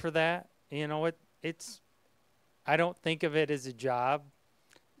Lord for that. You know, I don't think of it as a job,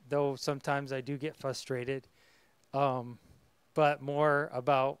 though sometimes I do get frustrated, but more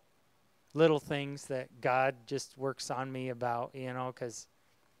about little things that God just works on me about, you know, because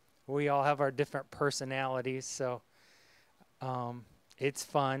we all have our different personalities, so it's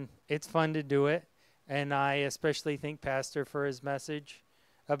fun. It's fun to do it, And I especially thank Pastor for his message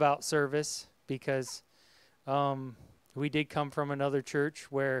about service, because we did come from another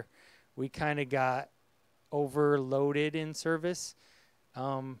church where we kind of got overloaded in service.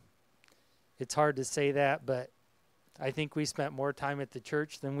 It's hard to say that, but I think we spent more time at the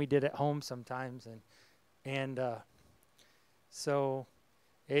church than we did at home sometimes. And so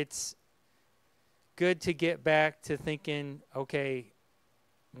it's good to get back to thinking, okay,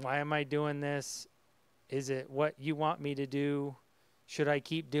 why am I doing this? Is it what you want me to do? Should I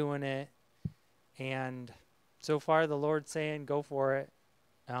keep doing it? And so far the Lord's saying, go for it.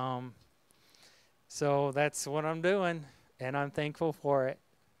 So that's what I'm doing, and I'm thankful for it.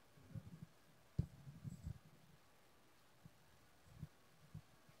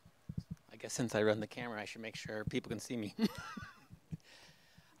 I guess since I run the camera, I should make sure people can see me.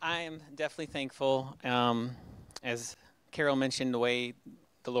 I am definitely thankful. As Carol mentioned, the way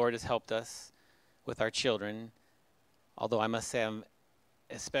the Lord has helped us with our children, although I must say I'm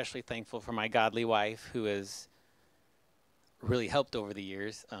especially thankful for my godly wife, who has really helped over the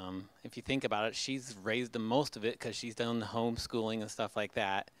years. If you think about it, she's raised the most of it because she's done the homeschooling and stuff like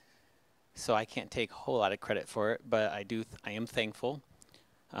that. So I can't take a whole lot of credit for it, but I am thankful.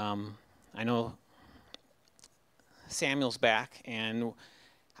 I know Samuel's back, and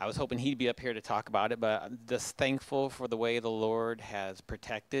I was hoping he'd be up here to talk about it, but I'm just thankful for the way the Lord has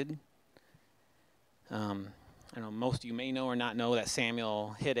protected. I know most of you may know or not know that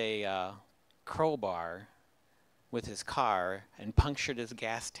Samuel hit a crowbar with his car and punctured his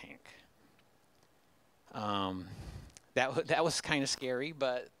gas tank. That was kind of scary,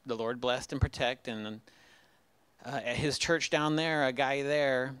 but the Lord blessed and protected. And at his church down there, a guy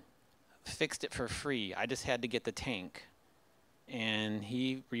there fixed it for free. I just had to get the tank, and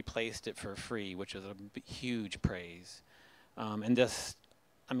he replaced it for free, which is a huge praise. And just,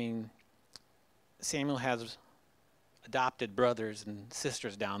 I mean, Samuel has adopted brothers and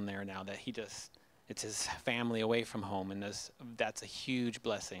sisters down there now that it's his family away from home, and that's a huge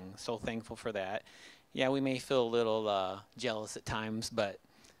blessing. So thankful for that. Yeah, we may feel a little jealous at times, but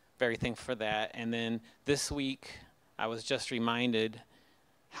very thankful for that. And then this week, I was just reminded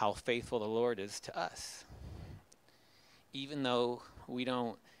how faithful the Lord is to us. Even though we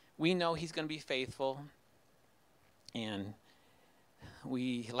know he's going to be faithful, and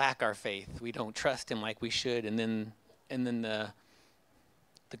we lack our faith. We don't trust him like we should, and then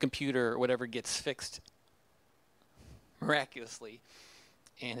the computer or whatever gets fixed miraculously,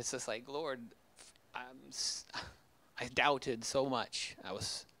 and it's just like, Lord, I doubted so much.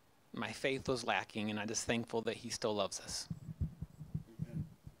 My faith was lacking, and I'm just thankful that he still loves us.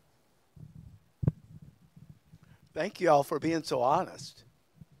 Thank you all for being so honest.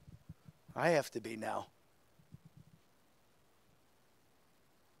 I have to be now.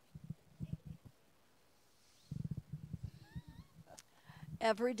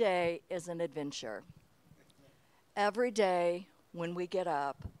 Every day is an adventure. Every day when we get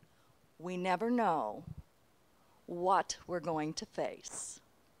up, we never know what we're going to face.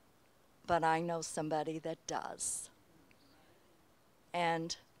 But I know somebody that does.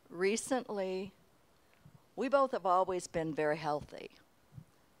 And recently, we both have always been very healthy.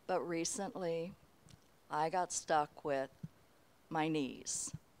 But recently, I got stuck with my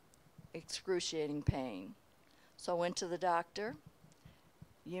knees, excruciating pain. So I went to the doctor.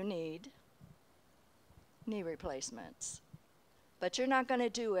 You need knee replacements. But you're not going to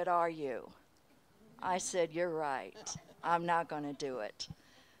do it, are you? I said, you're right. I'm not going to do it.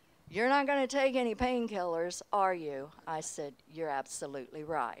 You're not going to take any painkillers, are you? I said, you're absolutely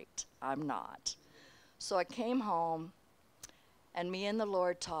right. I'm not. So I came home, and me and the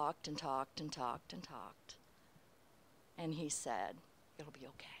Lord talked and talked and talked and talked. And he said, it'll be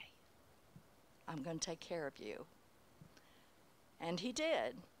okay. I'm going to take care of you. And he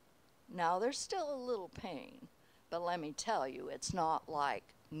did. Now, there's still a little pain, but let me tell you, it's not like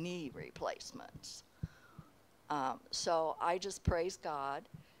knee replacements. So I just praise God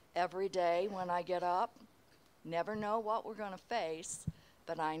every day when I get up. Never know what we're going to face,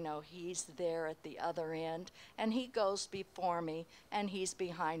 but I know he's there at the other end, and he goes before me, and he's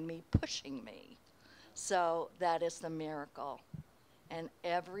behind me, pushing me. So that is the miracle. And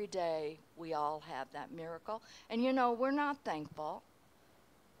every day we all have that miracle. And you know, we're not thankful.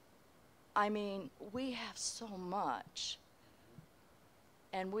 I mean, we have so much.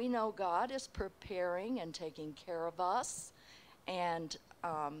 And we know God is preparing and taking care of us. And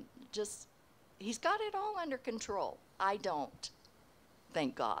he's got it all under control. I don't.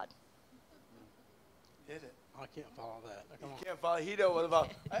 Thank God. Did it? I can't follow that. You can't follow. He know what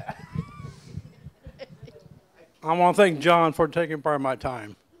about. I want to thank John for taking part of my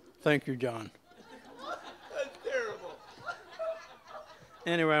time. Thank you, John.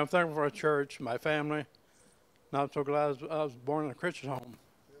 Anyway, I'm thankful for a church, my family. And I'm so glad I was born in a Christian home.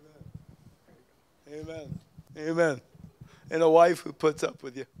 Amen. Amen. And a wife who puts up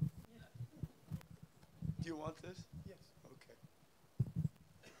with you. Do you want this? Yes.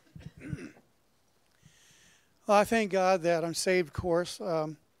 Okay. Well, I thank God that I'm saved, of course.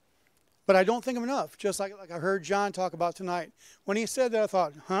 But I don't think I'm enough, just like I heard John talk about tonight. When he said that, I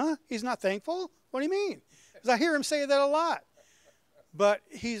thought, huh? He's not thankful? What do you mean? Because I hear him say that a lot. But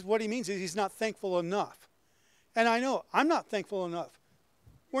what he means is he's not thankful enough. And I know I'm not thankful enough.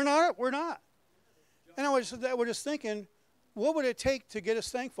 We're not. And I was just thinking, what would it take to get us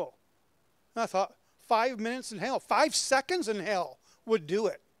thankful? And I thought, 5 minutes in hell, 5 seconds in hell would do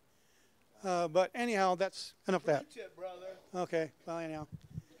it. But anyhow, that's enough of that. Okay, well, anyhow.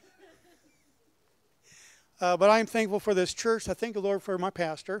 But I'm thankful for this church. I thank the Lord for my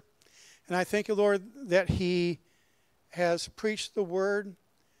pastor. And I thank the Lord that he has preached the word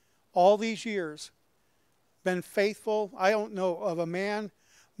all these years, been faithful. I don't know of a man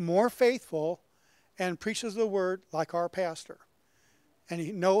more faithful and preaches the word like our pastor. And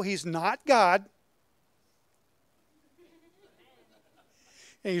he's not God.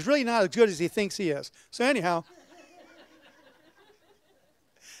 And he's really not as good as he thinks he is. So anyhow,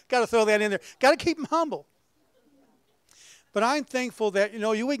 got to throw that in there. Got to keep him humble. But I'm thankful that,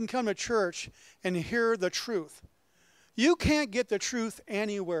 we can come to church and hear the truth. You can't get the truth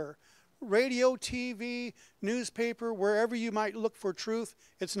anywhere. Radio, TV, newspaper, wherever you might look for truth,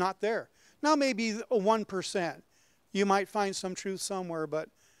 it's not there. Now maybe 1%. You might find some truth somewhere, but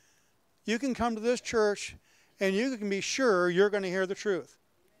you can come to this church and you can be sure you're going to hear the truth.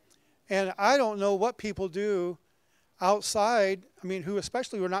 And I don't know what people do outside, who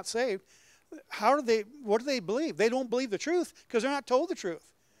especially who are not saved. What do they believe? They don't believe the truth because they're not told the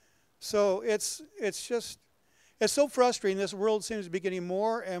truth. So it's so frustrating. This world seems to be getting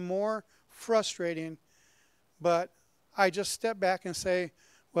more and more frustrating. But I just step back and say,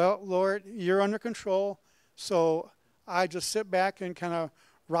 well, Lord, you're under control. So I just sit back and kind of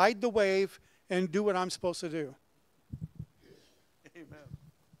ride the wave and do what I'm supposed to do. Amen.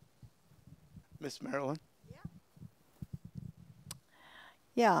 Miss Marilyn?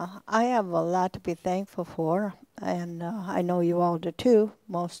 Yeah, I have a lot to be thankful for, and I know you all do too.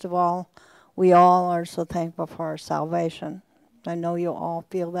 Most of all, we all are so thankful for our salvation. I know you all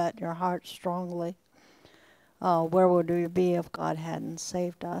feel that in your heart strongly. Where would we be if God hadn't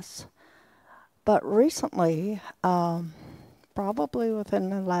saved us? But recently, probably within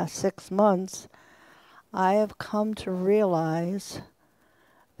the last 6 months, I have come to realize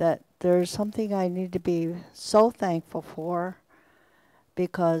that there's something I need to be so thankful for,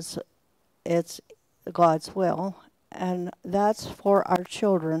 because it's God's will, and that's for our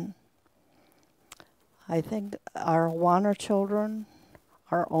children. I think our Awana children,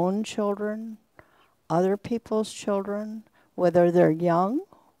 our own children, other people's children, whether they're young,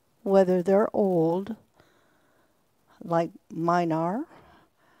 whether they're old, like mine are.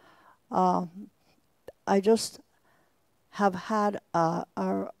 I just have had a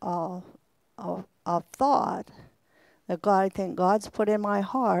thought that I think God's put in my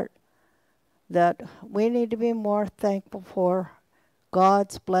heart, that we need to be more thankful for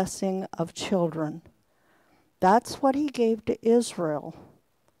God's blessing of children. That's what he gave to Israel.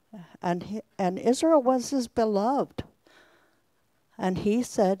 And Israel was his beloved. And he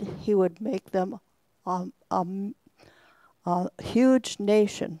said he would make them a huge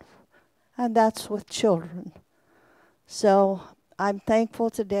nation. And that's with children. So I'm thankful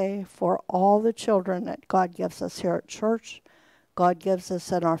today for all the children that God gives us here at church, God gives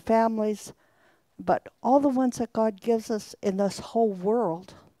us in our families, but all the ones that God gives us in this whole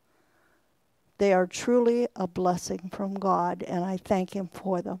world. They are truly a blessing from God, and I thank him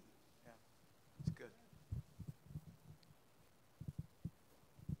for them. Yeah, that's good.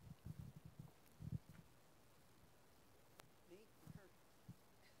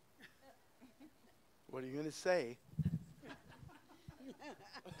 What are you going to say?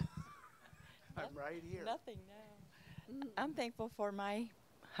 I'm right here. Nothing now. I'm thankful for my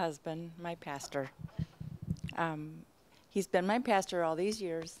husband, my pastor. He's been my pastor all these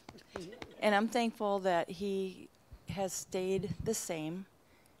years, and I'm thankful that he has stayed the same.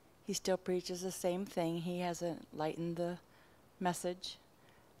 He still preaches the same thing. He hasn't lightened the message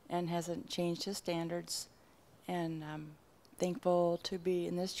and hasn't changed his standards. And I'm thankful to be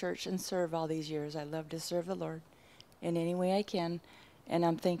in this church and serve all these years. I love to serve the Lord in any way I can. And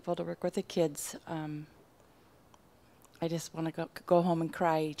I'm thankful to work with the kids. I just want to go home and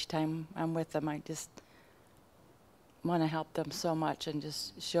cry each time I'm with them. I just want to help them so much and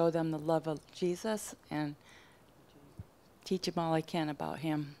just show them the love of Jesus and teach them all I can about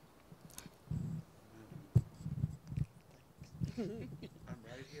him. I'm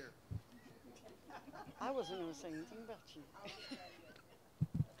right here. I wasn't going to say anything about you.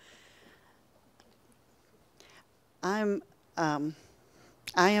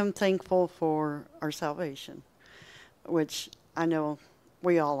 I am thankful for our salvation, which I know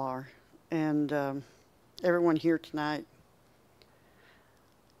we all are, and everyone here tonight.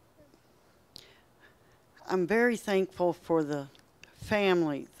 I'm very thankful for the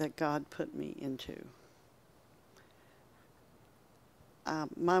family that God put me into.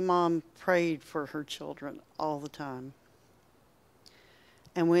 My mom prayed for her children all the time.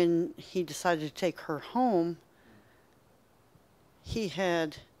 And when he decided to take her home, he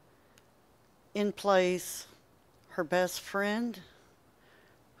had in place her best friend,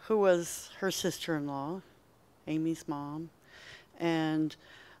 who was her sister-in-law, Amy's mom, and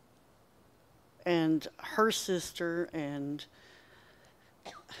her sister, and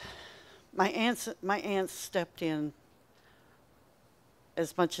my aunts stepped in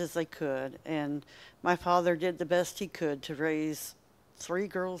as much as they could, and my father did the best he could to raise 3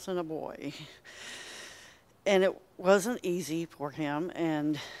 girls and a boy. And it wasn't easy for him,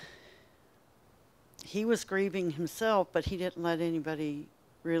 and he was grieving himself, but he didn't let anybody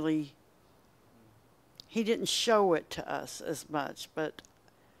really, he didn't show it to us as much, but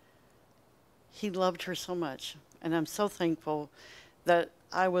he loved her so much. And I'm so thankful that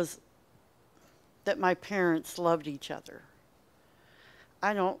that my parents loved each other.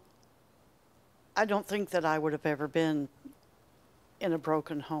 I don't think that I would have ever been in a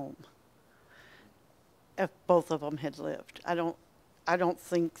broken home if both of them had lived. I don't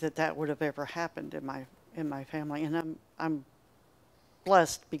think that would have ever happened in my family, and I'm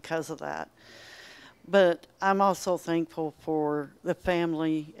blessed because of that. But I'm also thankful for the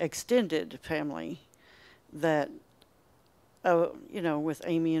family, extended family, that you know, with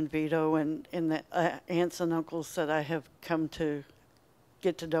Amy and Vito and the aunts and uncles that I have come to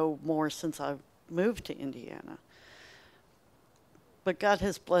get to know more since I've moved to Indiana. But God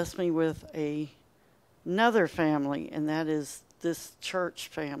has blessed me with another family, and that is this church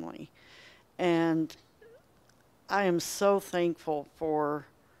family. And I am so thankful for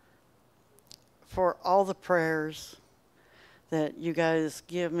all the prayers that you guys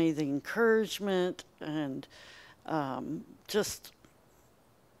give me, the encouragement, and just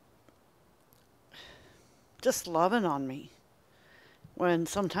loving on me when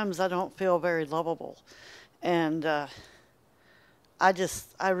sometimes I don't feel very lovable. And I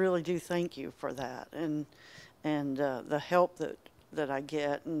really do thank you for that, and the help that I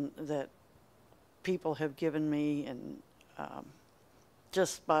get and that people have given me, and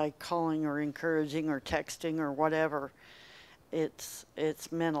just by calling or encouraging or texting or whatever, it's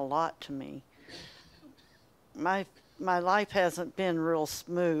meant a lot to me. My life hasn't been real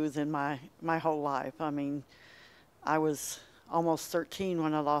smooth in my whole life. I mean, I was almost 13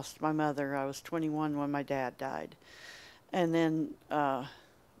 when I lost my mother. I was 21 when my dad died. And then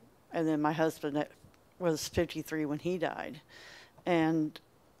my husband was 53 when he died. And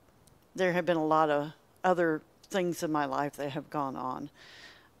there have been a lot of other things in my life that have gone on.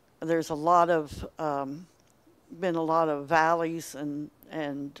 There's been a lot of valleys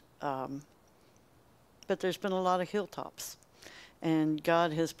but there's been a lot of hilltops. And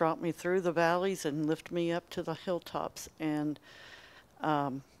God has brought me through the valleys and lifted me up to the hilltops. And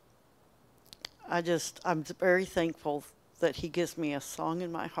I'm very thankful that he gives me a song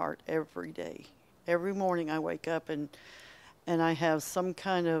in my heart every day. Every morning I wake up and I have some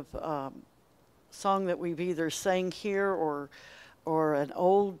kind of song that we've either sang here or an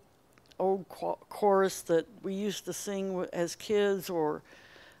old chorus that we used to sing as kids,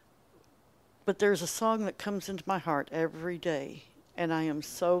 but there's a song that comes into my heart every day, and I am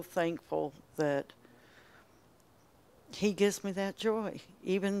so thankful that he gives me that joy.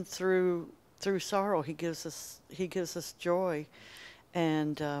 Even through sorrow, he gives us joy,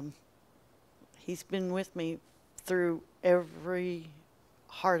 and he's been with me through every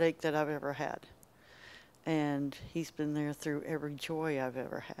heartache that I've ever had, and he's been there through every joy I've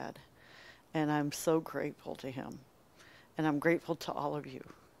ever had, and I'm so grateful to him, and I'm grateful to all of you.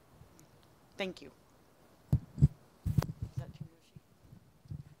 Thank you.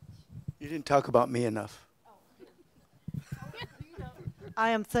 You didn't talk about me enough. I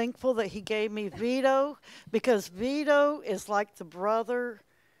am thankful that he gave me Vito, because Vito is like the brother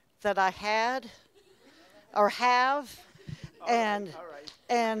that I had or have. And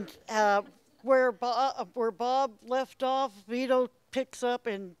where Bob left off, Vito picks up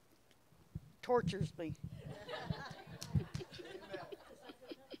and tortures me.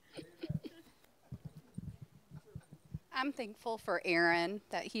 I'm thankful for Aaron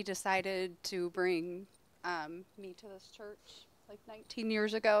that he decided to bring me to this church like 19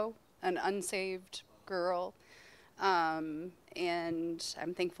 years ago, an unsaved girl. And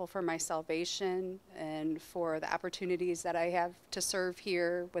I'm thankful for my salvation and for the opportunities that I have to serve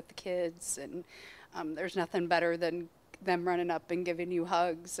here with the kids. And there's nothing better than them running up and giving you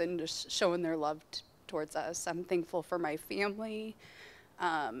hugs and just showing their love towards us. I'm thankful for my family.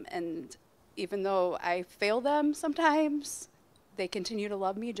 And even though I fail them sometimes, they continue to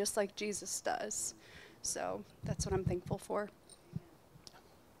love me just like Jesus does. So that's what I'm thankful for.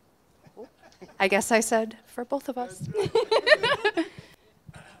 I guess I said for both of us.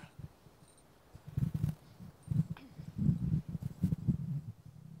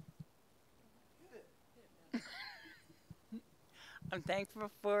 I'm thankful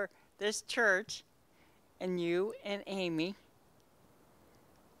for this church and you and Amy.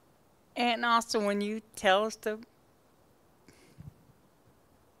 And also when you tell us to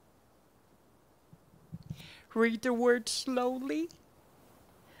read the word slowly.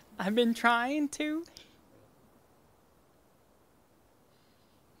 I've been trying to.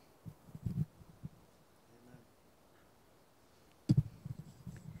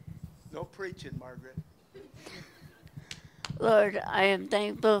 No preaching, Margaret. Lord, I am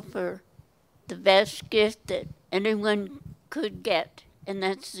thankful for the best gift that anyone could get, and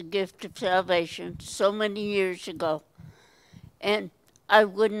that's the gift of salvation so many years ago. And I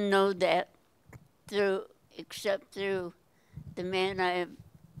wouldn't know that except through the man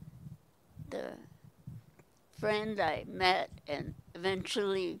the friend I met and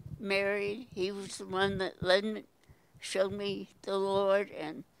eventually married. He was the one that showed me the Lord,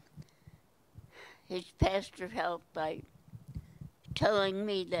 and his pastor helped by telling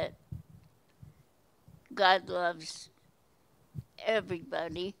me that God loves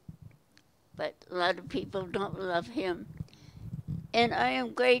everybody, but a lot of people don't love him. And I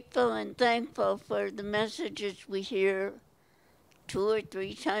am grateful and thankful for the messages we hear 2 or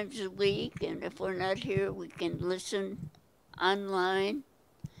 3 times a week, and if we're not here, we can listen online.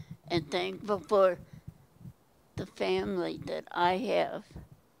 And thankful for the family that I have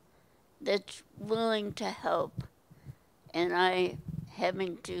that's willing to help, and I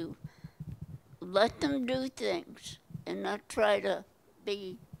having to let them do things and not try to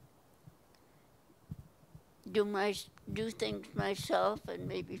do things myself and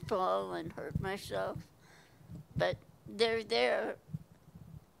maybe fall and hurt myself. But they're there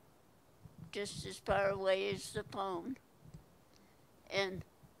just as far away as the phone. And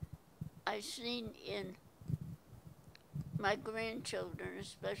I've seen in my grandchildren,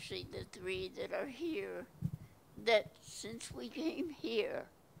 especially the 3 that are here, that since we came here,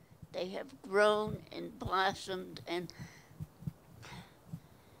 they have grown and blossomed, and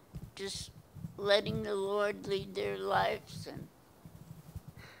just letting the Lord lead their lives. And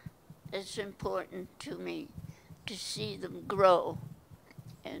it's important to me to see them grow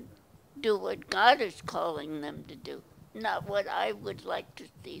and do what God is calling them to do, not what I would like to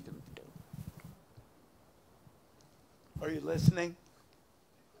see them do. Are you listening?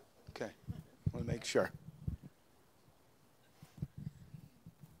 Okay, I want to make sure.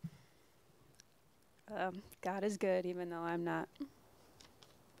 God is good, even though I'm not.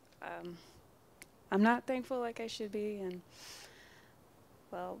 I'm not thankful like I should be, and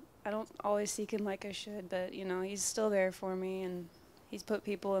well, I don't always seek Him like I should. But you know, He's still there for me, and He's put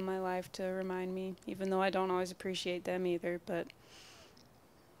people in my life to remind me, even though I don't always appreciate them either. But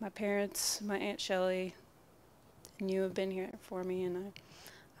my parents, my Aunt Shelley, and you have been here for me, and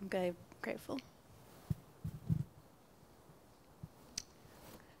I'm grateful.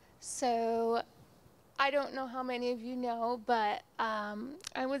 So, I don't know how many of you know, but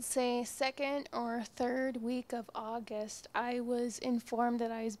I would say 2nd or 3rd week of August, I was informed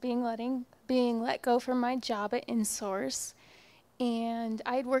that I was being let go from my job at InSource. And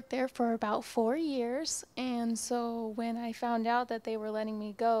I'd worked there for about 4 years. And so when I found out that they were letting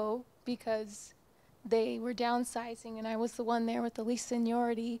me go because they were downsizing and I was the one there with the least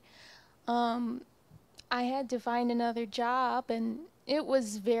seniority, I had to find another job. And it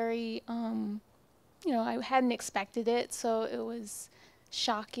was very, you know, I hadn't expected it, so it was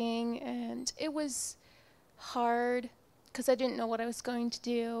shocking, and it was hard because I didn't know what I was going to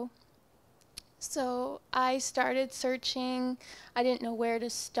do. So I started searching. I didn't know where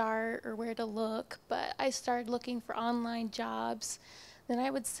to start or where to look, but I started looking for online jobs. Then I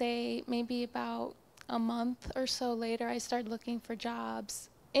would say maybe about a month or so later, I started looking for jobs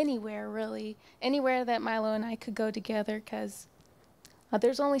anywhere, really, anywhere that Milo and I could go together, because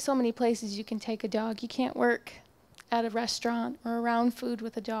there's only so many places you can take a dog. You can't work at a restaurant or around food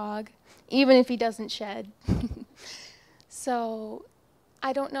with a dog, even if he doesn't shed. So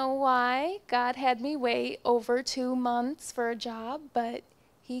I don't know why God had me wait over 2 months for a job, but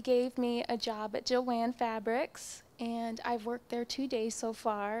he gave me a job at Joanne Fabrics, and I've worked there 2 days so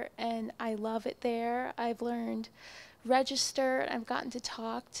far, and I love it there. I've learned register, I've gotten to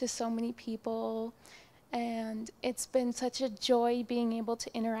talk to so many people, and it's been such a joy being able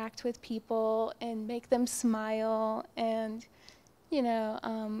to interact with people and make them smile and, you know,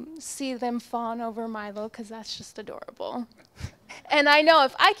 see them fawn over Milo, because that's just adorable. And I know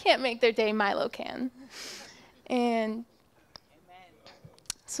if I can't make their day, Milo can. And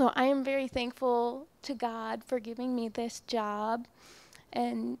so I am very thankful to God for giving me this job.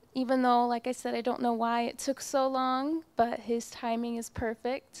 And even though, like I said, I don't know why it took so long, but his timing is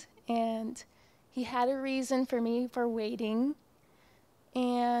perfect. And he had a reason for me for waiting.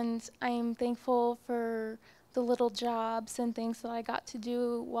 And I am thankful for the little jobs and things that I got to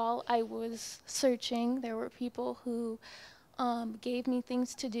do while I was searching. There were people who gave me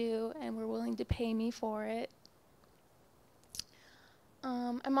things to do and were willing to pay me for it.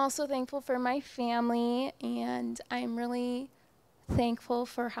 I'm also thankful for my family, and I'm really thankful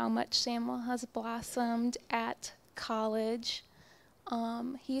for how much Samuel has blossomed at college.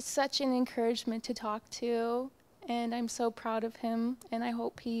 He's such an encouragement to talk to, and I'm so proud of him, and I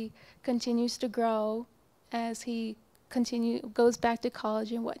hope he continues to grow as he goes back to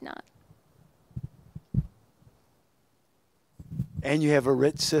college and whatnot. And you have a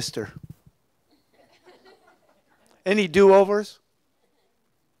rich sister. Any do-overs?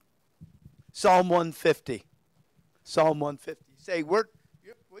 Psalm 150. Psalm 150. Say, we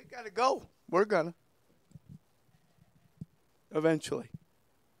got to go. We're going to. Eventually.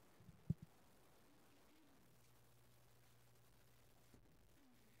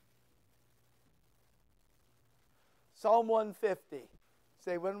 Psalm 150.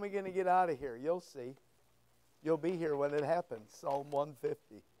 Say, when are we going to get out of here? You'll see. You'll be here when it happens. Psalm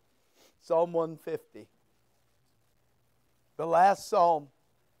 150. Psalm 150. The last psalm.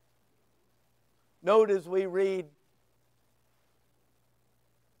 Note as we read,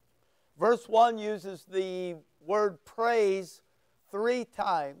 verse 1 uses the word praise 3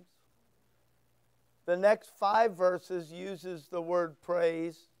 times. The next 5 verses uses the word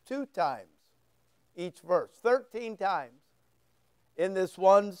praise 2 times. Each verse. 13 times in this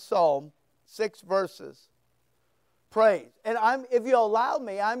one psalm, 6 verses. Praise. And if you allow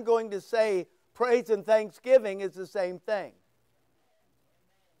me, I'm going to say praise and thanksgiving is the same thing.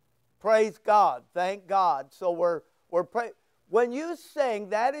 Praise God. Thank God. So we're praying. When you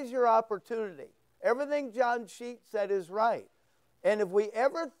sing, that is your opportunity. Everything John Sheet said is right. And if we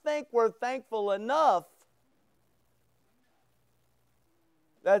ever think we're thankful enough,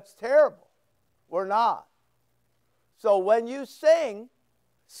 that's terrible. We're not. So when you sing,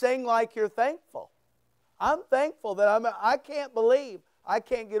 sing like you're thankful. I'm thankful that I can't believe, I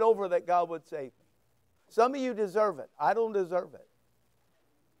can't get over that God would save me. Some of you deserve it. I don't deserve it.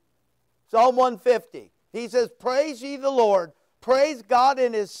 Psalm 150. He says, praise ye the Lord. Praise God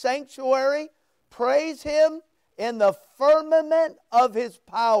in his sanctuary. Praise him in the firmament of his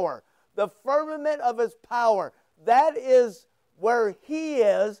power. The firmament of his power. That is where he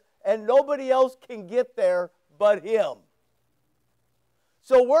is, and nobody else can get there but him.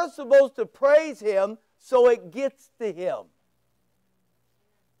 So we're supposed to praise him so it gets to him.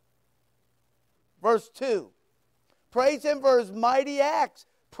 Verse 2. Praise him for his mighty acts.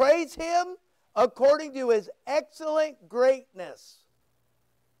 Praise him according to his excellent greatness.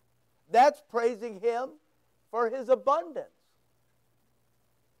 That's praising him for his abundance.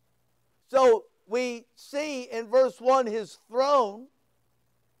 So we see in verse 1 his throne.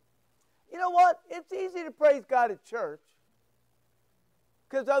 You know what? It's easy to praise God at church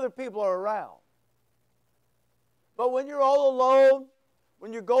because other people are around. But when you're all alone,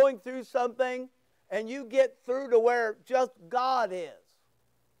 when you're going through something, and you get through to where just God is,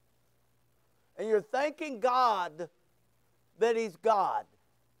 and you're thanking God that he's God,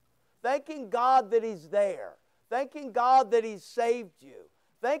 thanking God that he's there, thanking God that he's saved you,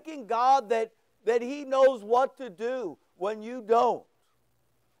 thanking God that he knows what to do when you don't.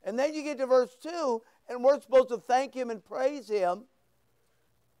 And then you get to verse 2, and we're supposed to thank him and praise him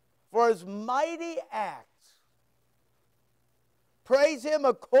for his mighty acts. Praise him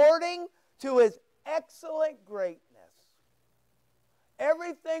according to his excellent greatness.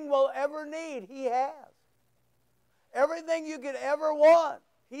 Everything we'll ever need, he has. Everything you could ever want,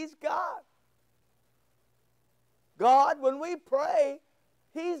 he's got. God, when we pray,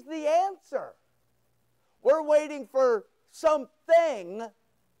 he's the answer. We're waiting for something,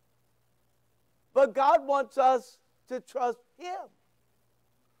 but God wants us to trust him.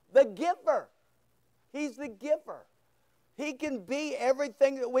 The giver. He's the giver. He can be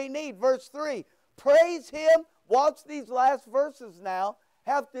everything that we need. Verse 3, praise Him. Watch these last verses now.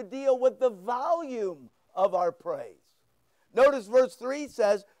 Have to deal with the volume of our praise. Notice verse 3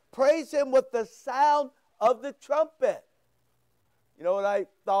 says, praise Him with the sound of the trumpet. You know what I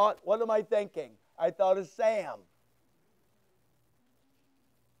thought? What am I thinking? I thought of Sam.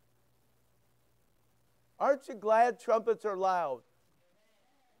 Aren't you glad trumpets are loud?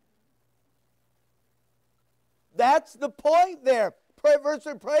 That's the point there. Verse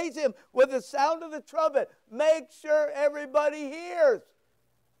 3, praise Him with the sound of the trumpet. Make sure everybody hears.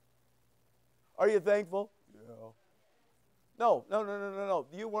 Are you thankful? Yeah. No.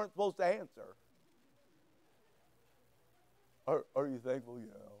 You weren't supposed to answer. Are you thankful? Yeah.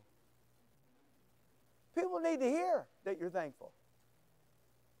 People need to hear that you're thankful.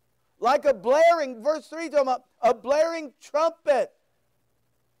 Like a blaring, verse 3 talking about a blaring trumpet.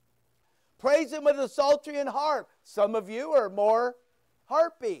 Praise Him with a psaltery and harp. Some of you are more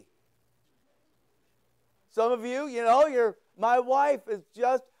harpy. Some of you, my wife is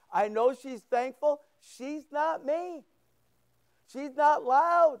just, I know she's thankful. She's not me. She's not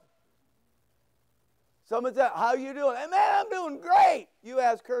loud. Someone said, how you doing? Hey, man, I'm doing great. You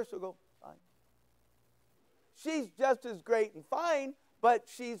ask her, she'll go, fine. She's just as great and fine, but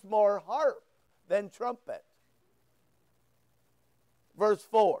she's more harp than trumpet. Verse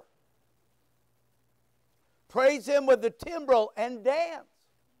 4. Praise Him with the timbrel and dance.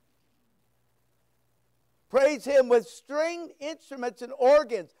 Praise Him with stringed instruments and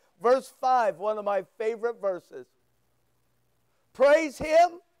organs. Verse 5, one of my favorite verses. Praise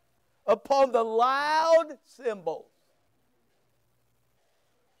Him upon the loud cymbals.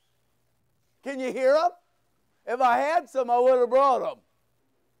 Can you hear them? If I had some, I would have brought them.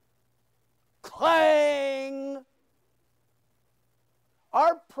 Clang!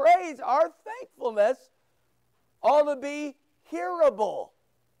 Our praise, our thankfulness ought to be hearable,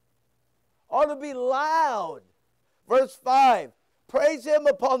 ought to be loud. Verse 5, praise Him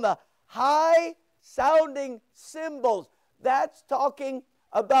upon the high-sounding cymbals. That's talking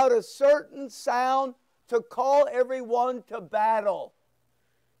about a certain sound to call everyone to battle.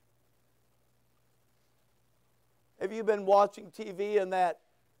 Have you been watching TV and that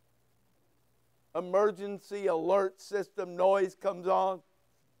emergency alert system noise comes on?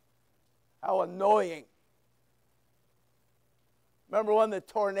 How annoying. Remember when the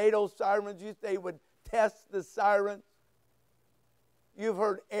tornado sirens they would test the sirens? You've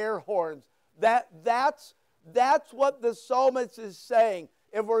heard air horns. That's what the psalmist is saying.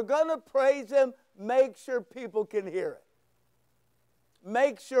 If we're going to praise Him, make sure people can hear it.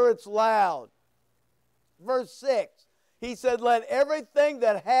 Make sure it's loud. Verse 6, he said, let everything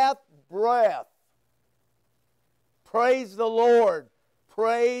that hath breath praise the Lord.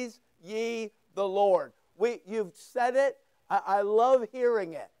 Praise ye the Lord. You've said it. I love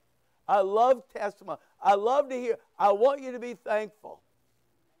hearing it. I love testimony. I love to hear. I want you to be thankful.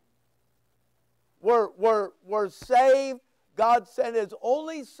 We're saved. God sent His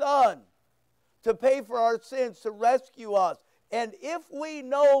only Son to pay for our sins, to rescue us. And if we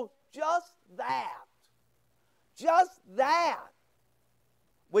know just that,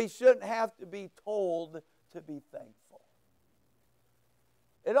 we shouldn't have to be told to be thankful.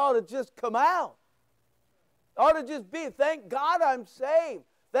 It ought to just come out. It ought to just be, thank God I'm saved.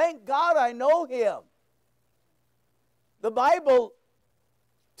 Thank God I know Him. The Bible,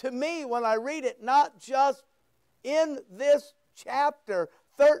 to me, when I read it, not just in this chapter,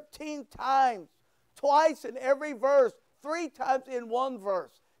 13 times, twice in every verse, 3 times in one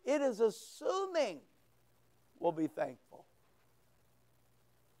verse, it is assuming we'll be thankful.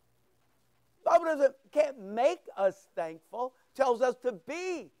 The Bible can't make us thankful, tells us to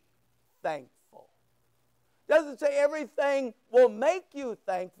be thankful. Doesn't say everything will make you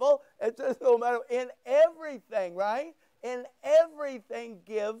thankful. It says no matter, in everything, right? In everything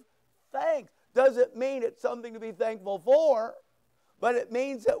give thanks. Doesn't mean it's something to be thankful for, but it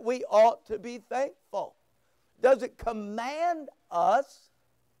means that we ought to be thankful. Does it command us?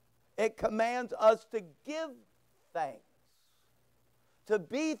 It commands us to give thanks. To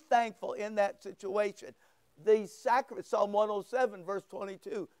be thankful in that situation. The sacrifice, Psalm 107, verse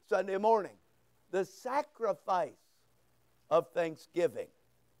 22, Sunday morning. The sacrifice of thanksgiving.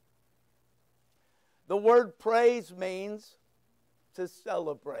 The word praise means to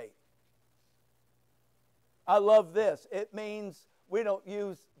celebrate. I love this. It means we don't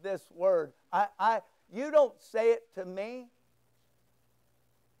use this word. You don't say it to me.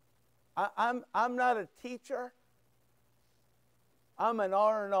 I'm not a teacher. I'm an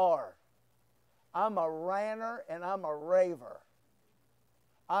R&R. I'm a ranter and I'm a raver.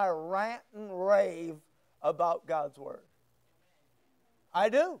 I rant and rave about God's Word. I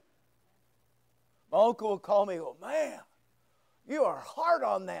do. My uncle will call me and go, man, you are hard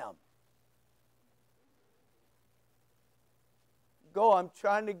on them. Go, I'm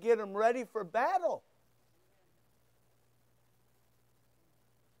trying to get them ready for battle.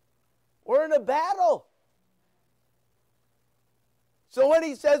 We're in a battle. So when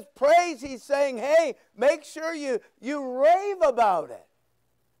he says praise, he's saying, hey, make sure you rave about it.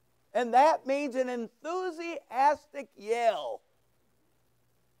 And that means an enthusiastic yell.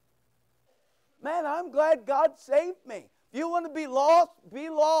 Man, I'm glad God saved me. If you want to be lost, be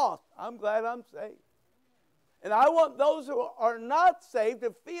lost. I'm glad I'm saved. And I want those who are not saved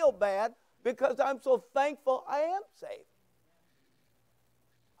to feel bad because I'm so thankful I am saved.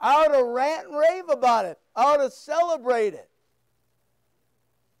 I ought to rant and rave about it. I ought to celebrate it.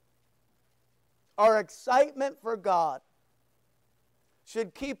 Our excitement for God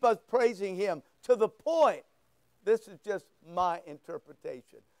should keep us praising Him to the point, this is just my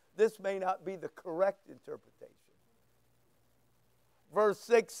interpretation. This may not be the correct interpretation. Verse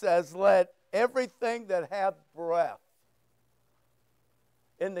 6 says, let everything that hath breath.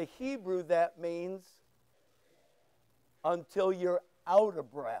 In the Hebrew, that means until you're out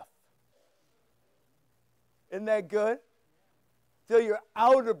of breath. Isn't that good? Till you're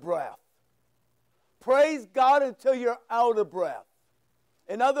out of breath. Praise God until you're out of breath.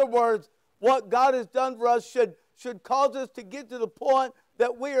 In other words, what God has done for us should cause us to get to the point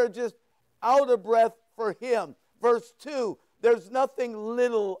that we are just out of breath for Him. Verse 2, there's nothing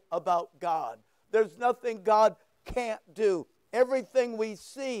little about God. There's nothing God can't do. Everything we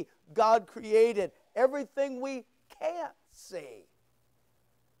see, God created. Everything we can't see.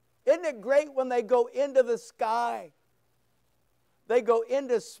 Isn't it great when they go into the sky? They go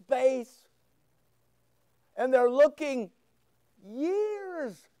into space. And they're looking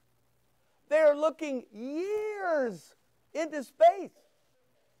years. They're looking years into space.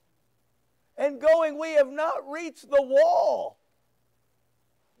 And going, we have not reached the wall.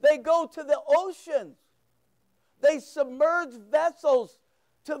 They go to the oceans. They submerge vessels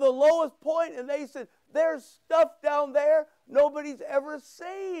to the lowest point, and they said, there's stuff down there nobody's ever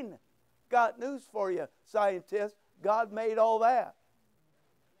seen. Got news for you, scientists. God made all that.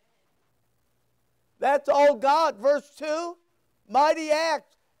 That's all God. Verse 2, mighty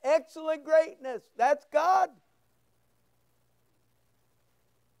acts, excellent greatness. That's God.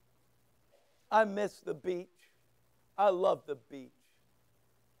 I miss the beach. I love the beach.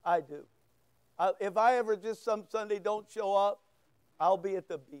 I do. If I ever just some Sunday don't show up, I'll be at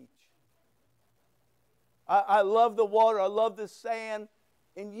the beach. I love the water. I love the sand.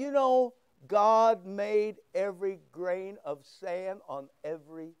 And you know, God made every grain of sand on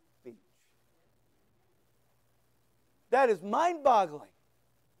every beach. That is mind-boggling.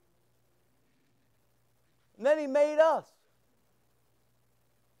 And then He made us.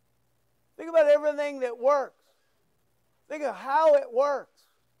 Think about everything that works. Think of how it works.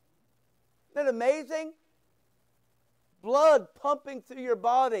 Isn't it amazing? Blood pumping through your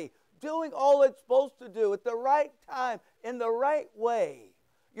body, doing all it's supposed to do at the right time, in the right way.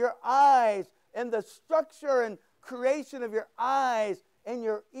 Your eyes and the structure and creation of your eyes and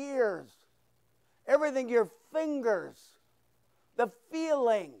your ears. Everything, your fingers, the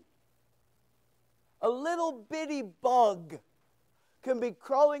feeling. A little bitty bug can be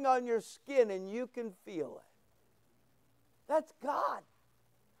crawling on your skin and you can feel it. That's God.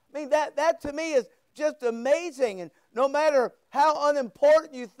 I mean, that to me is just amazing. And no matter how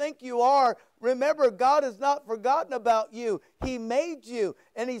unimportant you think you are, remember, God has not forgotten about you. He made you,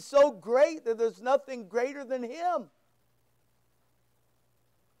 and He's so great that there's nothing greater than Him.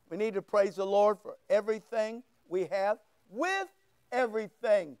 We need to praise the Lord for everything we have, with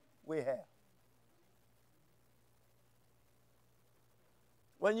everything we have.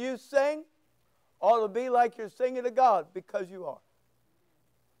 When you sing, ought to be like you're singing to God, because you are.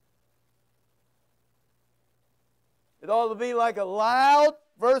 It ought to be like a loud,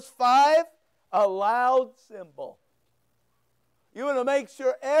 verse 5, a loud cymbal. You want to make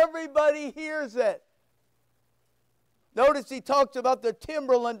sure everybody hears it. Notice he talks about the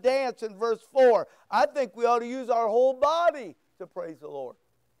timberland dance in verse 4. I think we ought to use our whole body to praise the Lord.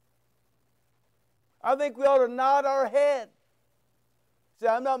 I think we ought to nod our head. See,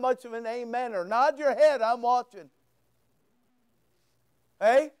 I'm not much of an amener. Nod your head, I'm watching.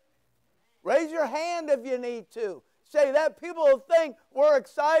 Hey? Raise your hand if you need to. Say that people will think we're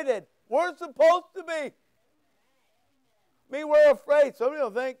excited. We're supposed to be. I mean, we're afraid. Some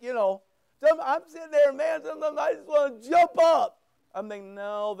people think, I'm sitting there, man, sometimes I just want to jump up. I'm thinking,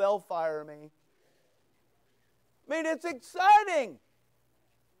 no, they'll fire me. I mean, it's exciting.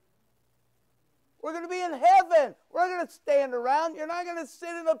 We're going to be in heaven. We're going to stand around. You're not going to sit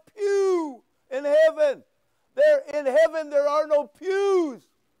in a pew in heaven. In heaven, there are no pews.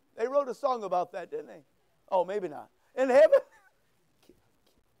 They wrote a song about that, didn't they? Oh, maybe not. In heaven,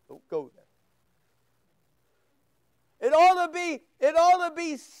 don't go there. It ought to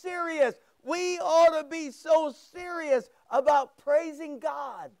be serious. We ought to be so serious about praising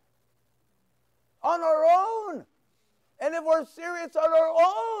God on our own. And if we're serious on our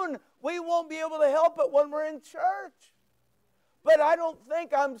own, we won't be able to help it when we're in church. But I don't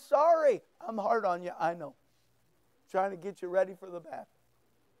think, I'm sorry. I'm hard on you, I know. Trying to get you ready for the baptism.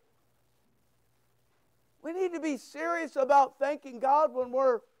 We need to be serious about thanking God when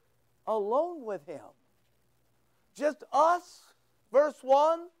we're alone with Him. Just us, verse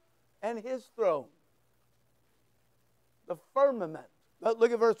 1, and His throne. The firmament.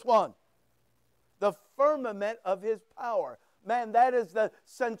 Look at verse 1. The firmament of His power. Man, that is the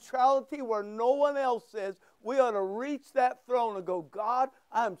centrality where no one else is. We ought to reach that throne and go, God,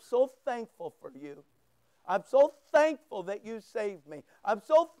 I'm so thankful for you. I'm so thankful that you saved me. I'm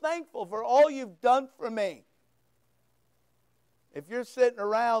so thankful for all you've done for me. If you're sitting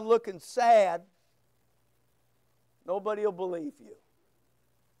around looking sad, nobody will believe you.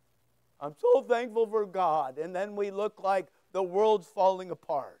 I'm so thankful for God. And then we look like the world's falling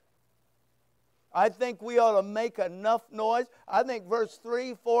apart. I think we ought to make enough noise. I think verse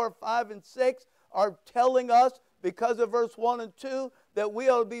 3, 4, 5, and 6 are telling us, because of verse 1 and 2, that we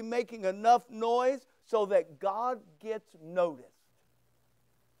ought to be making enough noise so that God gets noticed.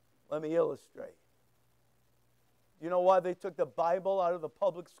 Let me illustrate. You know why they took the Bible out of the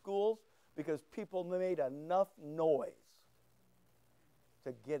public schools? Because people made enough noise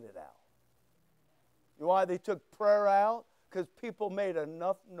to get it out. You know why they took prayer out? Because people made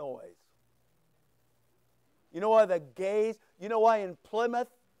enough noise. You know why the gays, you know why in Plymouth,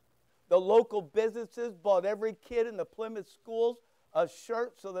 the local businesses bought every kid in the Plymouth schools a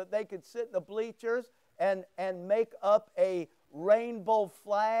shirt so that they could sit in the bleachers and make up a rainbow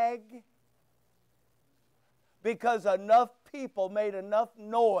flag? Because enough people made enough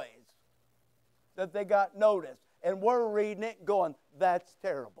noise that they got noticed. And we're reading it going, that's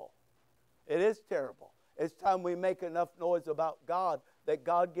terrible. It is terrible. It's time we make enough noise about God that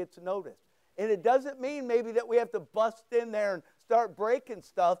God gets noticed. And it doesn't mean maybe that we have to bust in there and start breaking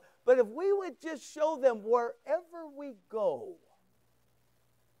stuff, but if we would just show them wherever we go.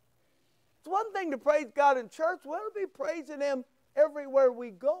 It's one thing to praise God in church. We ought to be praising Him everywhere we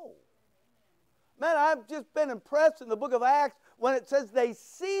go. Man, I've just been impressed in the book of Acts when it says they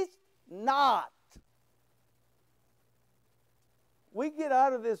ceased not. We get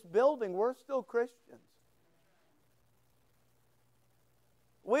out of this building, we're still Christians.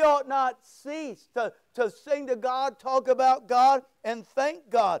 We ought not cease to sing to God, talk about God, and thank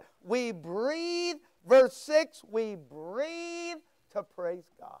God. We breathe, verse 6, we breathe to praise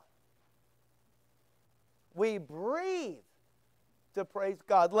God. We breathe to praise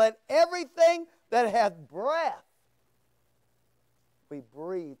God. Let everything that hath breath, we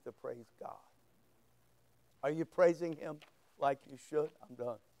breathe to praise God. Are you praising Him like you should? I'm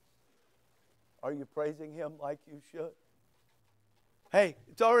done. Are you praising Him like you should? Hey,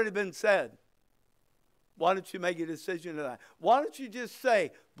 it's already been said. Why don't you make a decision tonight? Why don't you just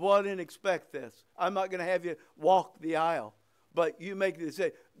say, boy, I didn't expect this. I'm not going to have you walk the aisle. But you make the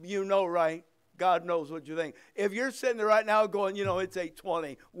decision. You know, right? God knows what you think. If you're sitting there right now going, you know, it's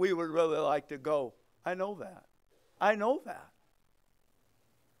 8:20. We would really like to go. I know that. I know that.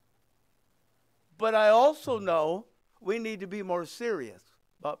 But I also know we need to be more serious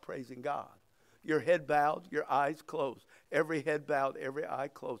about praising God. Your head bowed, your eyes closed. Every head bowed, every eye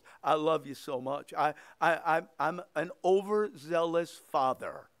closed. I love you so much. I'm an overzealous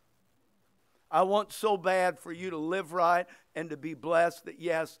father. I want so bad for you to live right and to be blessed that,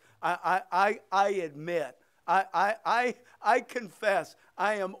 yes, I admit, I confess,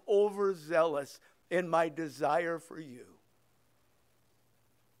 I am overzealous in my desire for you.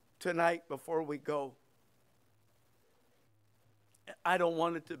 Tonight, before we go, I don't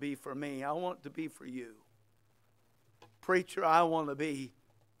want it to be for me. I want it to be for you. Preacher, I want to be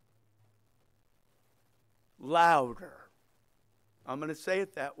louder. I'm going to say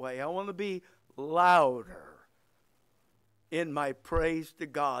it that way. I want to be louder in my praise to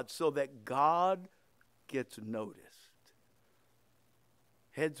God so that God gets noticed.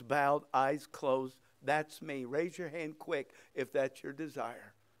 Heads bowed, eyes closed. That's me. Raise your hand quick if that's your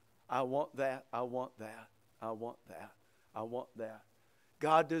desire. I want that. I want that. I want that. I want that.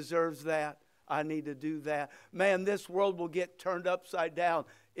 God deserves that. I need to do that. Man, this world will get turned upside down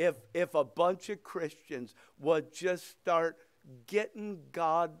if a bunch of Christians would just start getting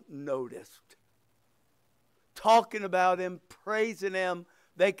God noticed. talking about Him, praising Him.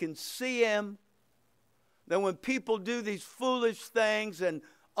 They can see Him. Then when people do these foolish things and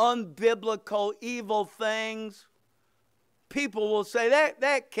unbiblical, evil things, people will say,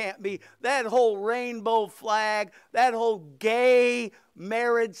 that can't be. That whole rainbow flag, that whole gay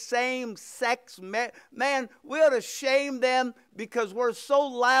marriage, same-sex, man, we ought to shame them because we're so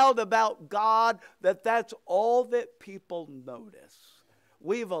loud about God that that's all that people notice.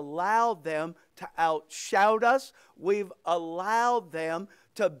 We've allowed them to outshout us. We've allowed them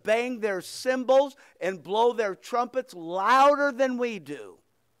to bang their cymbals and blow their trumpets louder than we do.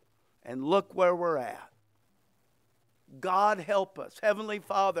 And look where we're at. God help us. Heavenly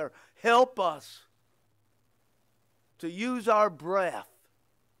Father, help us to use our breath,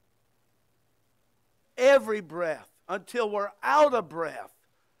 every breath, until we're out of breath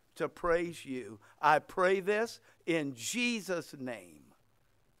to praise you. I pray this in Jesus' name.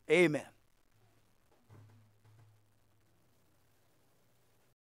 Amen.